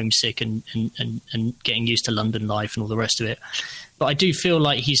being homesick and getting used to London life and all the rest of it. But I do feel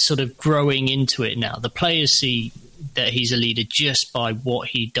like he's sort of growing into it now. The players see that he's a leader just by what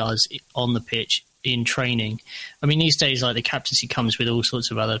he does on the pitch in training. I mean, these days, like the captaincy comes with all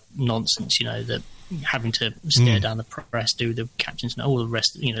sorts of other nonsense, you know, that having to stare down the press, do the captains and all the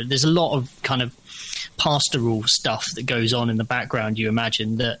rest. You know, there's a lot of kind of pastoral stuff that goes on in the background, you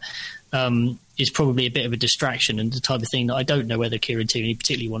imagine, that is probably a bit of a distraction and the type of thing that I don't know whether Kieran Tierney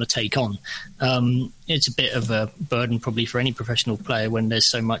particularly want to take on. It's a bit of a burden probably for any professional player when there's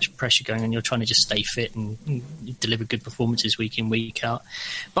so much pressure going on. You're trying to just stay fit and deliver good performances week in, week out.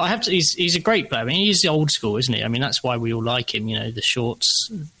 But I have to. He's a great player. I mean, he's the old school, isn't he? I mean, that's why we all like him. You know, the short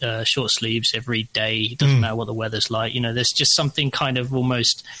sleeves every day. It doesn't matter what the weather's like. You know, there's just something kind of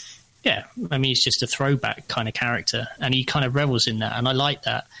almost. Yeah, I mean, he's just a throwback kind of character, and he kind of revels in that, and I like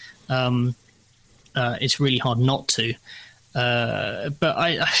that. It's really hard not to. But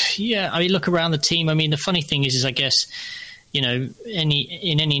I look around the team. I mean, the funny thing is I guess, you know,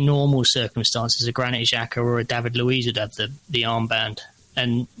 in any normal circumstances, a Granit Xhaka or a David Luiz would have the armband,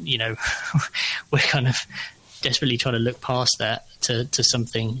 and you know, we're kind of desperately trying to look past that to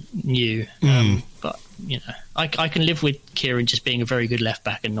something new. But you know, I can live with Kieran just being a very good left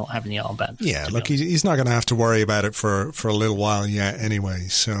back and not having the armband. Yeah, look, he's not going to have to worry about it for a little while yet anyway.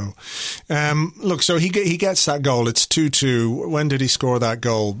 So, look, so he gets that goal. It's 2-2. When did he score that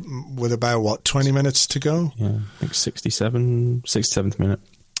goal? With about, 20 minutes to go? Yeah, I think 67th minute.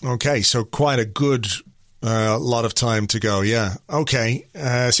 Okay, so quite a good lot of time to go, yeah. Okay,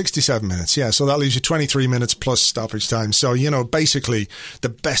 67 minutes, yeah. So that leaves you 23 minutes plus stoppage time. So, you know, basically the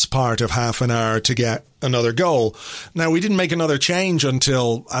best part of half an hour to get another goal. Now, we didn't make another change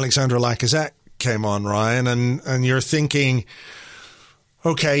until Alexandre Lacazette came on, Ryan, and you're thinking,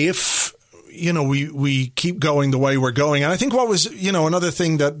 okay, if, you know, we keep going the way we're going. And I think what was, you know, another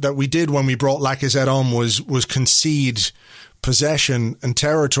thing that we did when we brought Lacazette on was concede possession and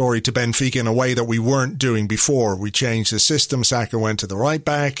territory to Benfica in a way that we weren't doing before. We changed the system. Saka went to the right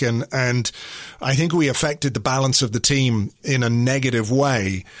back, and I think we affected the balance of the team in a negative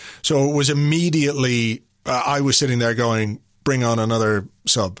way. So it was immediately, I was sitting there going, bring on another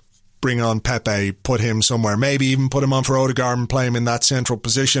sub, bring on Pepe, put him somewhere, maybe even put him on for Odegaard and play him in that central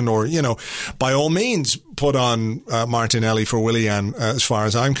position, or, you know, by all means put on Martinelli for Willian, as far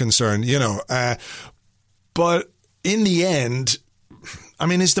as I'm concerned, you know. But in the end, I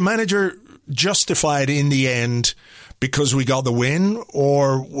mean, is the manager justified in the end because we got the win,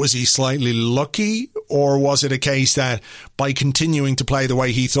 or was he slightly lucky, or was it a case that by continuing to play the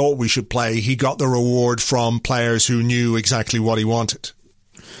way he thought we should play, he got the reward from players who knew exactly what he wanted?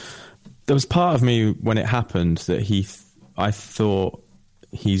 There was part of me when it happened that I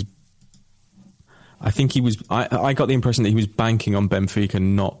got the impression that he was banking on Benfica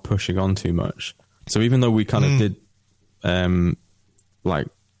not pushing on too much. So even though we kind of did like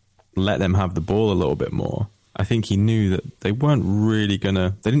let them have the ball a little bit more. I think he knew that they weren't really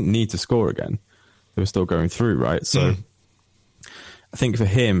they didn't need to score again. They were still going through, right? So I think for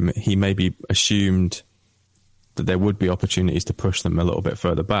him, he maybe assumed that there would be opportunities to push them a little bit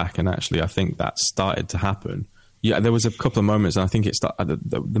further back. And actually, I think that started to happen. Yeah, there was a couple of moments, and I think it started,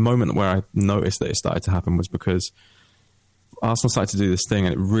 the moment where I noticed that it started to happen was because Arsenal started to do this thing,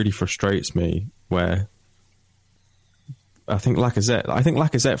 and it really frustrates me, where I think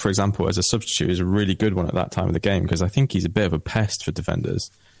Lacazette, for example, as a substitute, is a really good one at that time of the game, because I think he's a bit of a pest for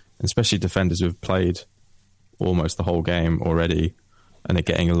defenders, and especially defenders who have played almost the whole game already and are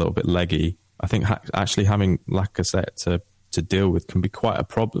getting a little bit leggy. I think actually having Lacazette to deal with can be quite a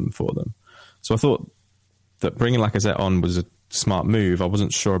problem for them. So I thought that bringing Lacazette on was a smart move. I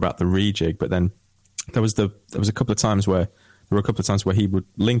wasn't sure about the rejig, but then there was a couple of times where he would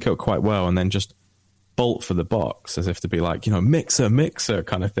link up quite well and then just bolt for the box as if to be like, mixer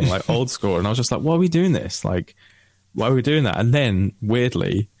kind of thing, like old school. And I was just like, why are we doing this? Like, why are we doing that? And then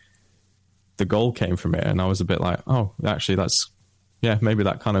weirdly, the goal came from it, and I was a bit like, oh, actually, maybe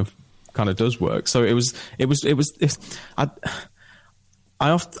that kind of does work. So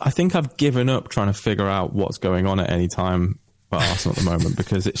I think I've given up trying to figure out what's going on at any time at Arsenal at the moment,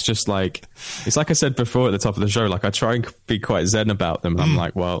 because it's just like, it's like I said before at the top of the show, like I try and be quite zen about them, and I'm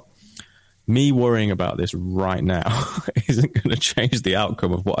like, well, me worrying about this right now isn't going to change the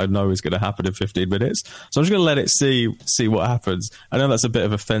outcome of what I know is going to happen in 15 minutes. So I'm just going to let it see what happens. I know that's a bit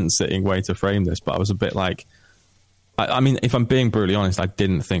of a fence-sitting way to frame this, but I was a bit like, I mean, if I'm being brutally honest, I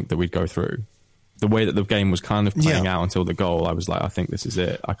didn't think that we'd go through. The way that the game was kind of playing out until the goal, I was like, I think this is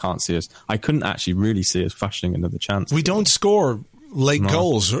it. I couldn't actually really see us fashioning another chance. We don't score late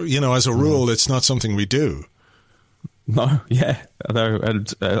goals. As a rule, it's not something we do. No, yeah.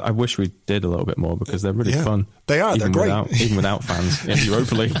 And I wish we did a little bit more, because they're really fun. They are. They're great. Even without fans in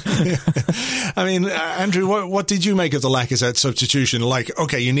Europa League. I mean, Andrew, what did you make of the Lacazette substitution? Like,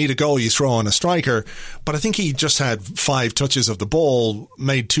 okay, you need a goal, you throw on a striker, but I think he just had 5 touches of the ball,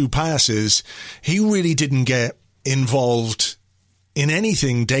 made 2 passes. He really didn't get involved in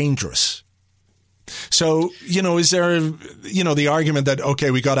anything dangerous. So, is there, the argument that,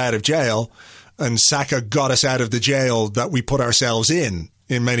 okay, we got out of jail, and Saka got us out of the jail that we put ourselves in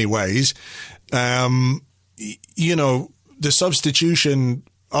many ways. The substitution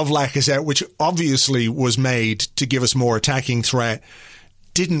of Lacazette, which obviously was made to give us more attacking threat,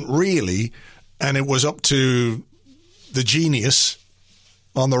 didn't really, and it was up to the genius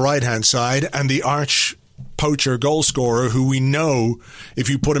on the right-hand side and the arch poacher goal scorer, who we know,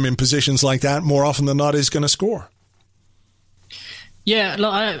 if you put him in positions like that, more often than not is going to score. Yeah,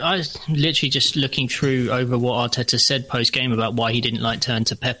 look, I was literally just looking through over what Arteta said post-game about why he didn't turn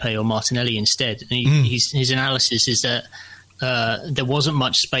to Pepe or Martinelli instead. And his analysis is that there wasn't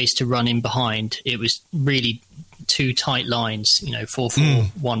much space to run in behind. It was really 2 tight lines,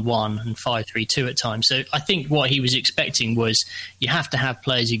 4-4-1-1 and 5-3-2 at times. So I think what he was expecting was you have to have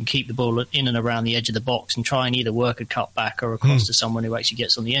players who can keep the ball in and around the edge of the box and try and either work a cut back or across to someone who actually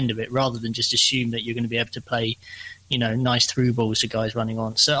gets on the end of it, rather than just assume that you're going to be able to play nice through balls to guys running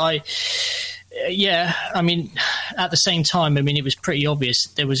on. So at the same time, it was pretty obvious.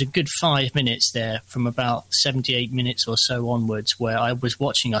 There was a good 5 minutes there from about 78 minutes or so onwards where I was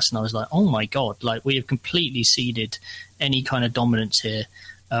watching us and I was like, oh my God, we have completely ceded any kind of dominance here.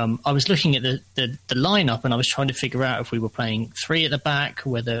 I was looking at the lineup and I was trying to figure out if we were playing 3 at the back,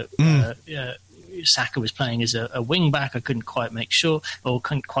 whether Saka was playing as a wing back. I couldn't quite make sure, or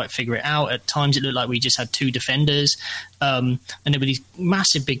couldn't quite figure it out. At times it looked like we just had 2 defenders, and there were these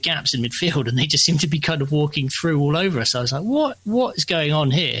massive big gaps in midfield, and they just seemed to be kind of walking through all over us. I was like, what is going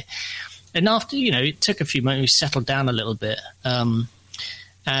on here? And after, it took a few moments, we settled down a little bit.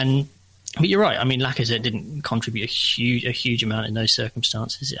 But you're right. Lacazette didn't contribute a huge amount in those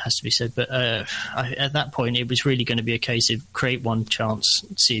circumstances, it has to be said. But at that point, it was really going to be a case of create one chance,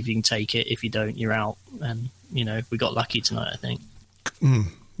 see if you can take it. If you don't, you're out. And, we got lucky tonight, I think.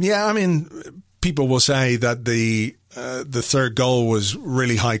 Yeah, people will say that the third goal was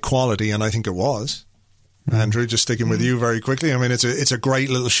really high quality, and I think it was. Andrew, just sticking with you very quickly. It's a great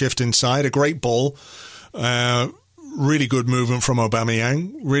little shift inside, a great ball. Really good movement from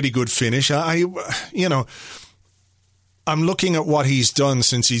Aubameyang. Really good finish. I'm looking at what he's done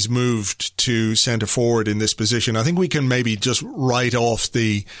since he's moved to centre forward in this position. I think we can maybe just write off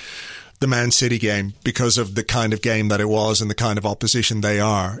the Man City game because of the kind of game that it was and the kind of opposition they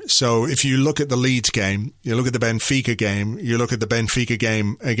are. So if you look at the Leeds game, you look at the Benfica game, you look at the Benfica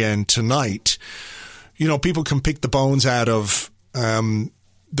game again tonight, people can pick the bones out of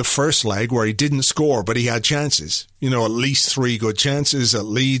the first leg where he didn't score, but he had chances. You know, at least 3 good chances. At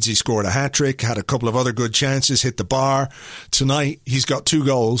Leeds, he scored a hat-trick, had a couple of other good chances, hit the bar. Tonight, he's got 2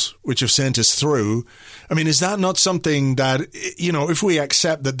 goals, which have sent us through. I mean, is that not something that, you know, if we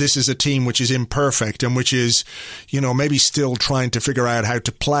accept that this is a team which is imperfect and which is, you know, maybe still trying to figure out how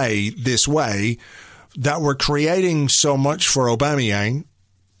to play this way, that we're creating so much for Aubameyang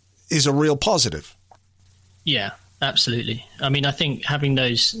is a real positive? Yeah. Absolutely. I mean, I think having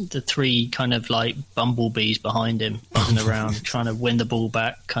the 3 kind of like bumblebees behind him, buzzing around, trying to win the ball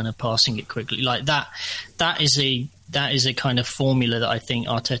back, kind of passing it quickly, like that is a kind of formula that I think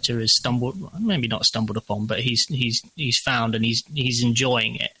Arteta has maybe not stumbled upon, but he's found, and he's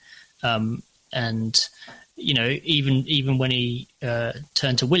enjoying it. And you know, even when he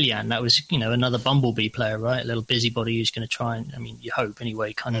turned to Willian, that was, you know, another bumblebee player, right? A little busybody who's going to try and, I mean, you hope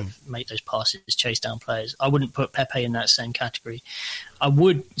anyway, kind of make those passes, chase down players. I wouldn't put Pepe in that same category. I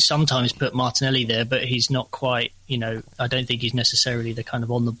would sometimes put Martinelli there, but he's not quite, you know, I don't think he's necessarily the kind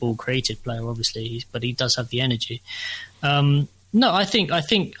of on the ball creative player, obviously, but he does have the energy. No, I think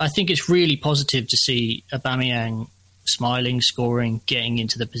it's really positive to see Aubameyang smiling, scoring, getting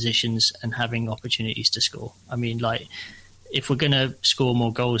into the positions and having opportunities to score. I mean, like, if we're going to score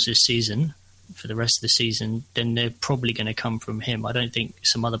more goals this season, for the rest of the season, then they're probably going to come from him. I don't think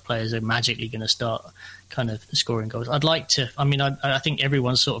some other players are magically going to start kind of scoring goals. I think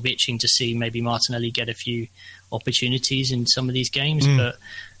everyone's sort of itching to see maybe Martinelli get a few opportunities in some of these games, but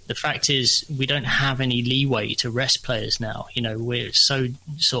the fact is we don't have any leeway to rest players now. You know, we're so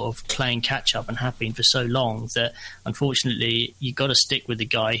sort of playing catch up and have been for so long that unfortunately you've got to stick with the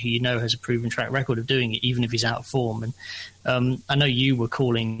guy who you know has a proven track record of doing it, even if he's out of form. And I know you were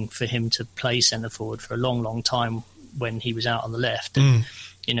calling for him to play centre forward for a long, long time when he was out on the left. And,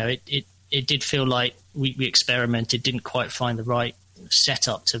 you know, it did feel like we experimented, didn't quite find the right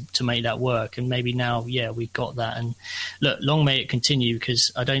setup to make that work, and maybe now we've got that. And look, long may it continue,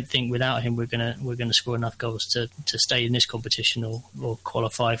 because I don't think without him we're gonna score enough goals to stay in this competition or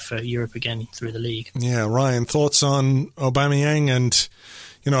qualify for Europe again through the league. Ryan, thoughts on Aubameyang and,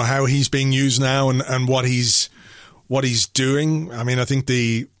 you know, how he's being used now and what he's doing? I mean, I think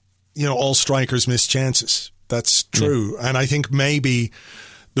all strikers miss chances. That's true. And I think maybe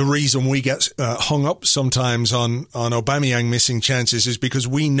the reason we get hung up sometimes on Aubameyang missing chances is because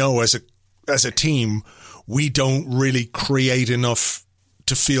we know as a team we don't really create enough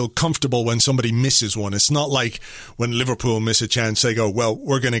to feel comfortable when somebody misses one. It's not like when Liverpool miss a chance, they go, well,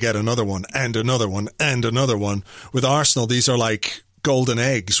 we're going to get another one and another one and another one. With Arsenal, these are like golden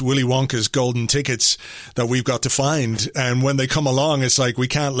eggs, Willy Wonka's golden tickets that we've got to find. And when they come along, it's like we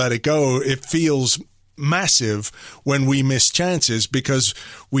can't let it go. It feels massive when we miss chances because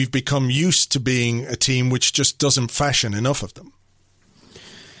we've become used to being a team which just doesn't fashion enough of them.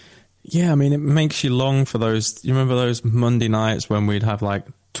 Yeah, I mean, it makes you long for those. You remember those Monday nights when we'd have like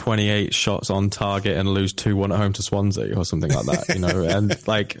 28 shots on target and lose 2-1 at home to Swansea or something like that, you know,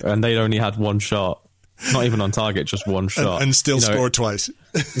 and they'd only had one shot, not even on target, just one shot, and still scored twice.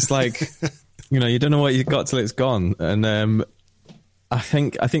 It's like, you know, you don't know what you got till it's gone. And I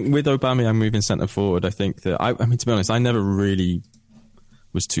think with Aubameyang moving centre forward, I think that I mean, to be honest, I never really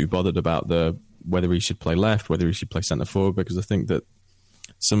was too bothered about whether he should play left, whether he should play centre forward, because I think that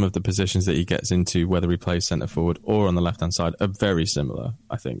some of the positions that he gets into, whether he plays centre forward or on the left hand side, are very similar.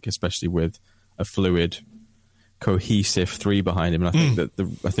 I think, especially with a fluid, cohesive 3 behind him. And I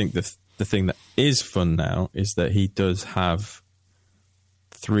think that the thing that is fun now is that he does have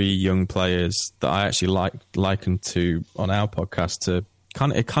 3 young players that I actually likened to on our podcast to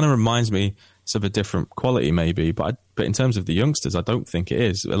it kind of reminds me of a different quality maybe, but in terms of the youngsters, I don't think it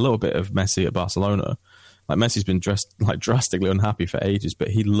is. A little bit of Messi at Barcelona. Like, Messi's been drastically unhappy for ages, but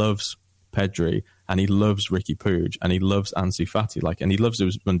he loves Pedri and he loves Ricky Puig and he loves Ansu Fati, and he loves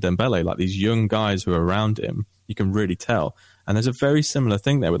Dembele, like these young guys who are around him. You can really tell. And there's a very similar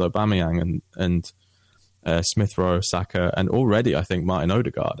thing there with Aubameyang and Smith Rowe, Saka, and already I think Martin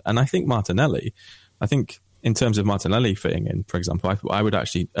Odegaard. And I think Martinelli, in terms of Martinelli fitting in, for example, I would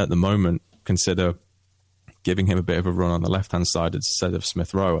actually at the moment consider giving him a bit of a run on the left-hand side instead of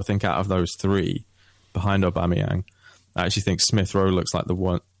Smith Rowe. I think out of those 3 behind Aubameyang, I actually think Smith Rowe looks like the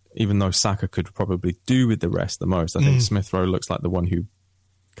one, even though Saka could probably do with the rest the most, I think Smith Rowe looks like the one who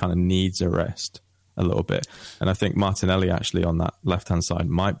kind of needs a rest a little bit. And I think Martinelli actually on that left-hand side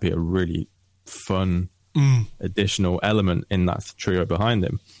might be a really fun additional element in that trio behind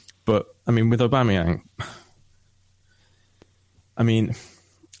him. But I mean, with Aubameyang, I mean,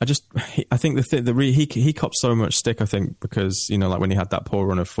 I think he copped so much stick, I think, because, you know, like when he had that poor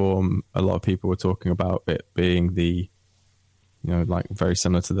run of form, a lot of people were talking about it being the like very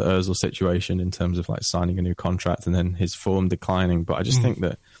similar to the Ozil situation in terms of like signing a new contract and then his form declining. But I just think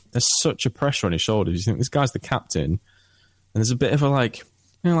that there's such a pressure on his shoulders. You think this guy's the captain, and there's a bit of a like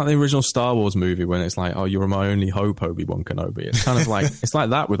the original Star Wars movie when it's like, oh, you're my only hope, Obi-Wan Kenobi. It's kind of like it's like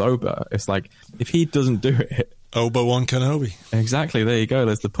that with Oba. It's like if he doesn't do it, Obi-Wan Kenobi. Exactly. There you go.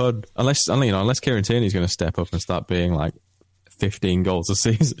 There's the pud. Unless Kieran Tierney's going to step up and start being like 15 goals a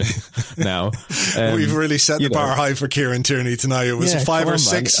season now. We've really set the bar high for Kieran Tierney tonight. It was 5 or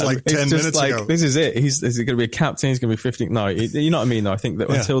 6 like 10 minutes ago. This is it. Is he going to be a captain? He's going to be 15. No, you know what I mean, though? I think that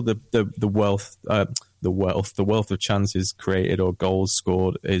until the wealth of chances created or goals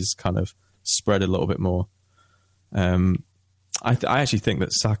scored is kind of spread a little bit more. I actually think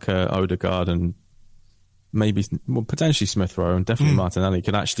that Saka, Odegaard, and potentially Smith Rowe and definitely Martinelli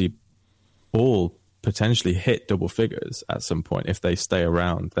could actually all potentially hit double figures at some point if they stay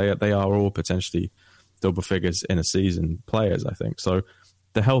around. They are all potentially double figures in a season players, I think. So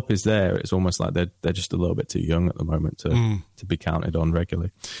the help is there. It's almost like they're just a little bit too young at the moment to be counted on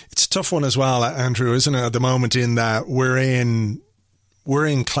regularly. It's a tough one as well, Andrew, isn't it, at the moment, in that we're in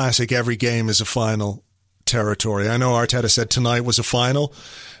classic every game is a final territory. I know Arteta said tonight was a final,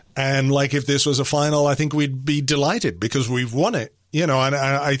 and like if this was a final, I think we'd be delighted because we've won it. And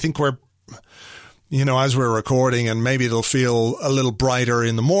I think we're, as we're recording, and maybe it'll feel a little brighter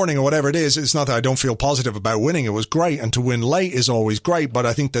in the morning or whatever it is. It's not that I don't feel positive about winning. It was great, and to win late is always great. But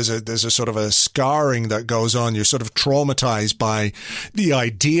I think there's a sort of a scarring that goes on. You're sort of traumatized by the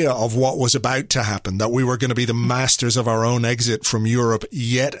idea of what was about to happen, that we were going to be the masters of our own exit from Europe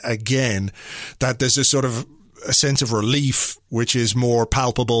yet again, that there's a sort of a sense of relief, which is more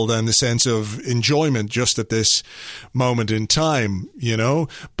palpable than the sense of enjoyment just at this moment in time,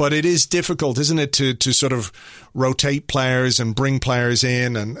 But it is difficult, isn't it, to sort of rotate players and bring players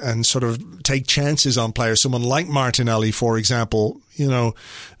in and sort of take chances on players. Someone like Martinelli, for example,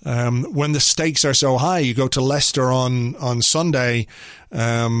 when the stakes are so high, you go to Leicester on Sunday,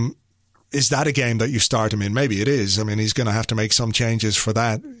 is that a game that you start him in? Maybe it is. I mean, he's going to have to make some changes for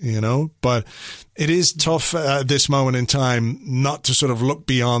that, but it is tough at this moment in time not to sort of look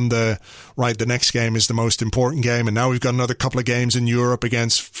beyond the next game is the most important game. And now we've got another couple of games in Europe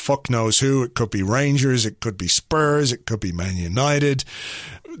against fuck knows who. It could be Rangers. It could be Spurs. It could be Man United.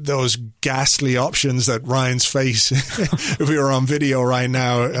 Those ghastly options that Ryan's face, if we were on video right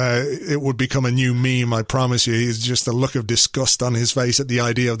now, it would become a new meme, I promise you. He's just a look of disgust on his face at the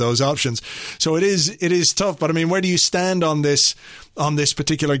idea of those options. So it is tough. But I mean, where do you stand on this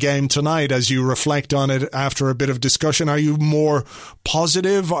particular game tonight as you reflect on it after a bit of discussion? Are you more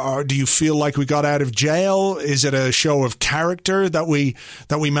positive, or do you feel like we got out of jail? Is it a show of character that we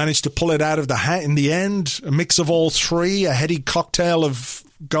managed to pull it out of the hat in the end? A mix of all three, a heady cocktail of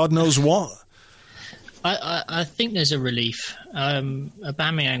God knows what? I think there's a relief.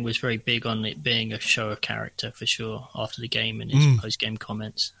 Aubameyang was very big on it being a show of character for sure after the game and his post-game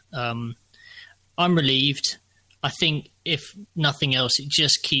comments. I'm relieved. I think if nothing else, it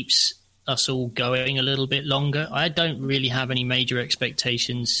just keeps us all going a little bit longer. I don't really have any major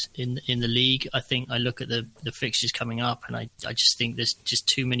expectations in the league. I think I look at the fixtures coming up, and I just think there's just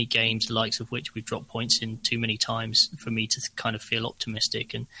too many games, the likes of which we've dropped points in too many times for me to kind of feel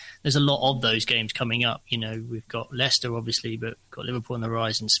optimistic. And there's a lot of those games coming up. We've got Leicester, obviously, but we've got Liverpool on the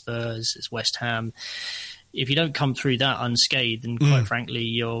rise and Spurs, there's West Ham. If you don't come through that unscathed, then quite frankly,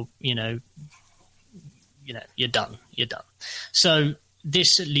 you're done. You're done. So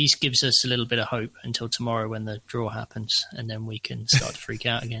this at least gives us a little bit of hope until tomorrow when the draw happens, and then we can start to freak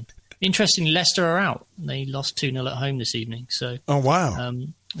out again. Interestingly, Leicester are out. They lost 2-0 at home this evening. So, oh wow!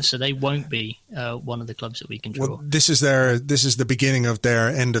 So they won't be one of the clubs that we can draw. Well, this is the beginning of their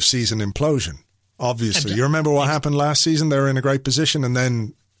end of season implosion. Obviously, you remember what happened last season? They were in a great position, and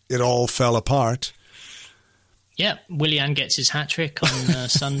then it all fell apart. Yeah, Willian gets his hat trick on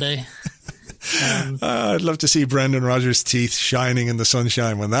Sunday. I'd love to see Brendan Rodgers' teeth shining in the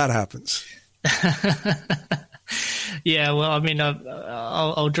sunshine when that happens. Yeah, well, I mean,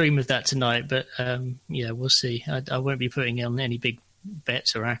 I'll dream of that tonight, but we'll see. I won't be putting on any big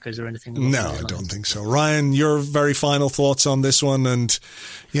bets or accas or anything. No, I don't think so. Ryan, your very final thoughts on this one, and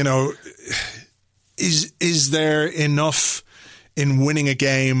is there enough in winning a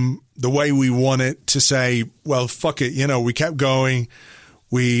game the way we won it to say, well, fuck it, we kept going.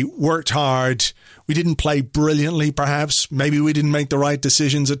 We worked hard. We didn't play brilliantly, perhaps. Maybe we didn't make the right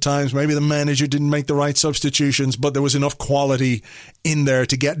decisions at times. Maybe the manager didn't make the right substitutions, but there was enough quality in there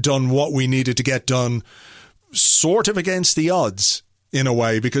to get done what we needed to get done, sort of against the odds. in a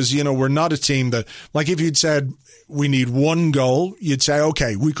way, because, you know, we're not a team that, like, if you'd said we need 1 goal, you'd say,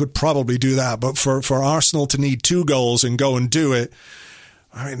 okay, we could probably do that. But for Arsenal to need 2 goals and go and do it,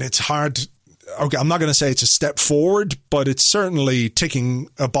 I mean, it's hard. Okay, I'm not going to say it's a step forward, but it's certainly ticking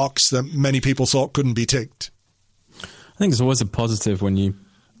a box that many people thought couldn't be ticked. I think it's always a positive when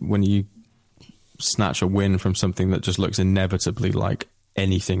you snatch a win from something that just looks inevitably like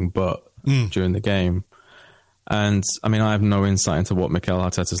anything but during the game. And I mean, I have no insight into what Mikel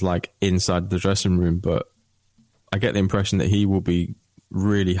Arteta's like inside the dressing room, but I get the impression that he will be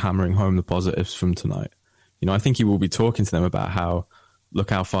really hammering home the positives from tonight. You know, I think he will be talking to them about how,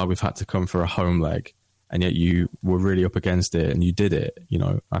 look how far we've had to come for a home leg, and yet you were really up against it and you did it. You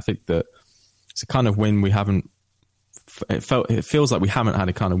know, I think that it's a kind of win we haven't. It feels like we haven't had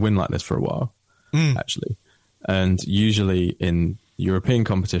a kind of win like this for a while, actually. And usually in European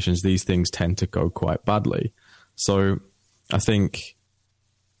competitions, these things tend to go quite badly. So I think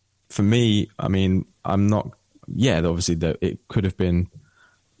for me, I mean, I'm not. Yeah, obviously that it could have been,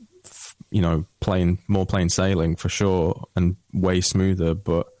 you know, plain sailing for sure and way smoother.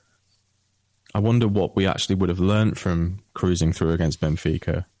 But I wonder what we actually would have learned from cruising through against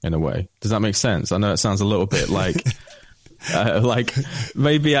Benfica in a way. Does that make sense? I know it sounds a little bit like, like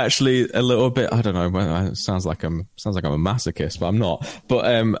maybe actually a little bit. I don't know. It sounds like I'm a masochist, but I'm not. But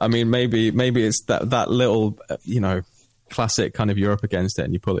I mean, maybe it's that little, you know, classic kind of you're up against it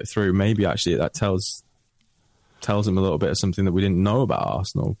and you pull it through. Maybe actually that tells him a little bit of something that we didn't know about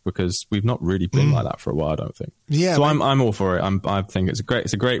Arsenal, because we've not really been like that for a while, I don't think. Yeah. So I'm all for it. I think it's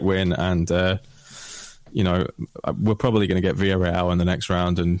a great win, and you know, we're probably going to get Villarreal in the next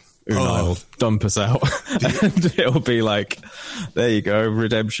round, and Unai will dump us out, and it'll be like, there you go,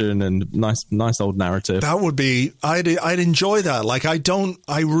 redemption and nice old narrative. That would be. I'd enjoy that. Like, I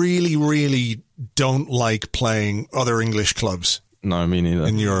really don't like playing other English clubs. No, me neither.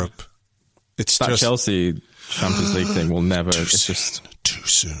 In Europe, it's that just Chelsea Champions League thing will never. It's just too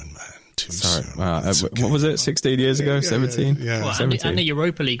soon, man. Sorry. Okay. What was it? 16 years ago? 17? Yeah. Well, 17. and the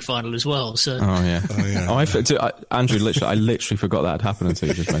Europa League final as well. So. Oh yeah. Andrew, I literally forgot that had happened until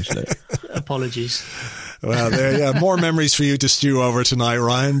you just mentioned it. Apologies. Well, more memories for you to stew over tonight,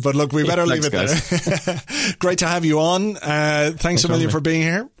 Ryan. But look, we better leave it there. Great to have you on. Thanks a million for being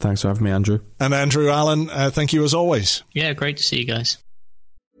here. Thanks for having me, Andrew. And Andrew Allen, thank you as always. Yeah, great to see you guys.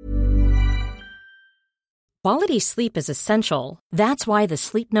 Quality sleep is essential. That's why the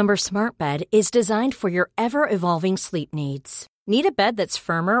Sleep Number Smart Bed is designed for your ever-evolving sleep needs. Need a bed that's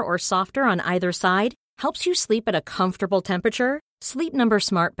firmer or softer on either side? Helps you sleep at a comfortable temperature? Sleep Number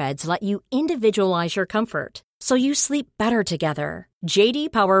Smart Beds let you individualize your comfort, so you sleep better together. J.D.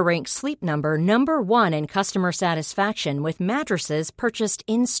 Power ranks Sleep Number number 1 in customer satisfaction with mattresses purchased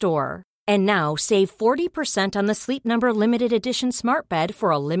in-store. And now, save 40% on the Sleep Number Limited Edition Smart Bed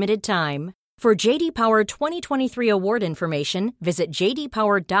for a limited time. For J.D. Power 2023 award information, visit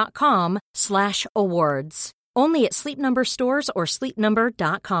jdpower.com/awards. Only at Sleep Number stores or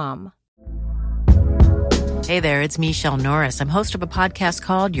sleepnumber.com. Hey there, it's Michelle Norris. I'm host of a podcast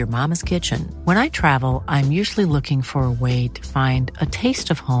called Your Mama's Kitchen. When I travel, I'm usually looking for a way to find a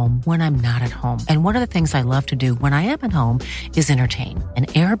taste of home when I'm not at home. And one of the things I love to do when I am at home is entertain. And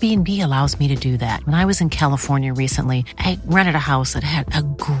Airbnb allows me to do that. When I was in California recently, I rented a house that had a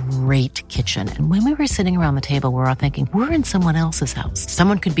great kitchen. And when we were sitting around the table, we were all thinking, we're in someone else's house.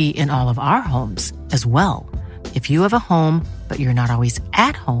 Someone could be in all of our homes as well. If you have a home, but you're not always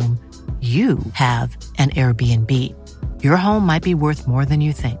at home, you have an Airbnb. Your home might be worth more than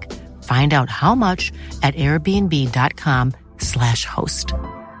you think. Find out how much at airbnb.com/host.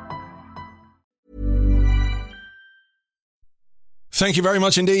 Thank you very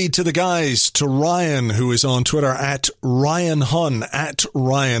much indeed to the guys, to Ryan, who is on Twitter at Ryan Hunn,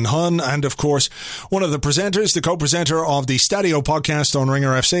 and of course, one of the presenters, the co-presenter of the Stadio podcast on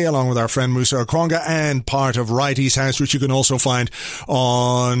Ringer FC, along with our friend Musa Okwonga, and part of Righty's House, which you can also find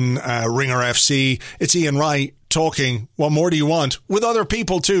on Ringer FC. It's Ian Wright talking, what more do you want, with other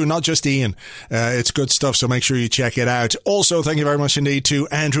people too, not just Ian. It's good stuff, so make sure you check it out. Also, thank you very much indeed to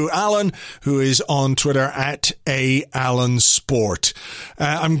Andrew Allen, who is on Twitter at @AllenSport.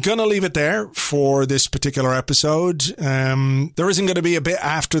 I'm going to leave it there for this particular episode. There isn't going to be a bit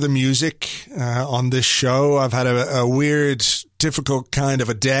after the music on this show. I've had a weird difficult kind of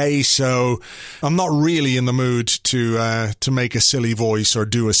a day, so I'm not really in the mood to make a silly voice or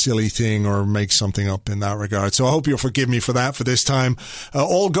do a silly thing or make something up in that regard. So I hope you'll forgive me for that for this time.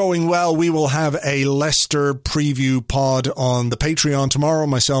 All going well, we will have a Leicester preview pod on the Patreon tomorrow.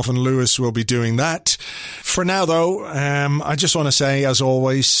 Myself and Lewis will be doing that. For now, though, I just want to say, as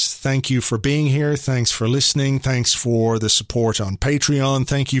always, thank you for being here. Thanks for listening. Thanks for the support on Patreon.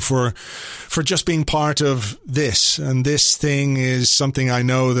 Thank you for just being part of this. And this thing is something I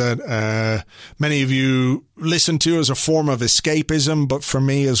know that many of you listen to as a form of escapism, but for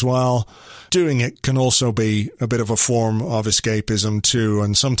me as well, doing it can also be a bit of a form of escapism too.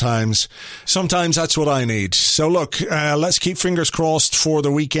 And sometimes that's what I need. So look, let's keep fingers crossed for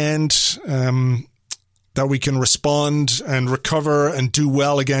the weekend, that we can respond and recover and do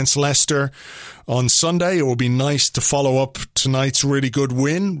well against Leicester on Sunday. It will be nice to follow up tonight's really good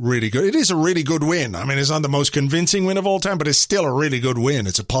win. Really good. It is a really good win. I mean, it's not the most convincing win of all time, but it's still a really good win.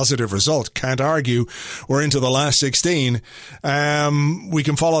 It's a positive result. Can't argue. We're into the last 16. We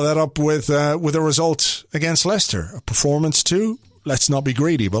can follow that up with a result against Leicester. A performance too. Let's not be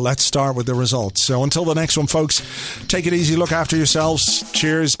greedy, but let's start with the results. So until the next one, folks, take it easy. Look after yourselves.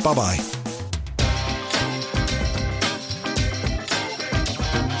 Cheers. Bye-bye.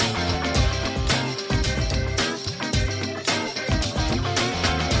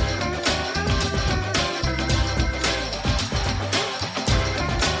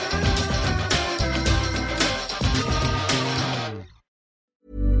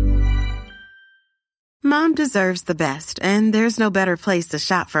 Mom deserves the best, and there's no better place to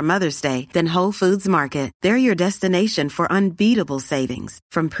shop for Mother's Day than Whole Foods Market. They're your destination for unbeatable savings,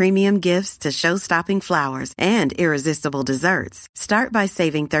 from premium gifts to show-stopping flowers and irresistible desserts. Start by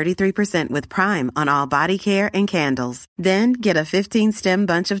saving 33% with Prime on all body care and candles. Then get a 15-stem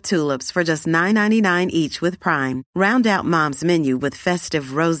bunch of tulips for just $9.99 each with Prime. Round out Mom's menu with festive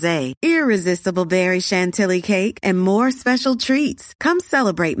rosé, irresistible berry chantilly cake, and more special treats. Come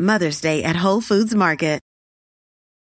celebrate Mother's Day at Whole Foods Market.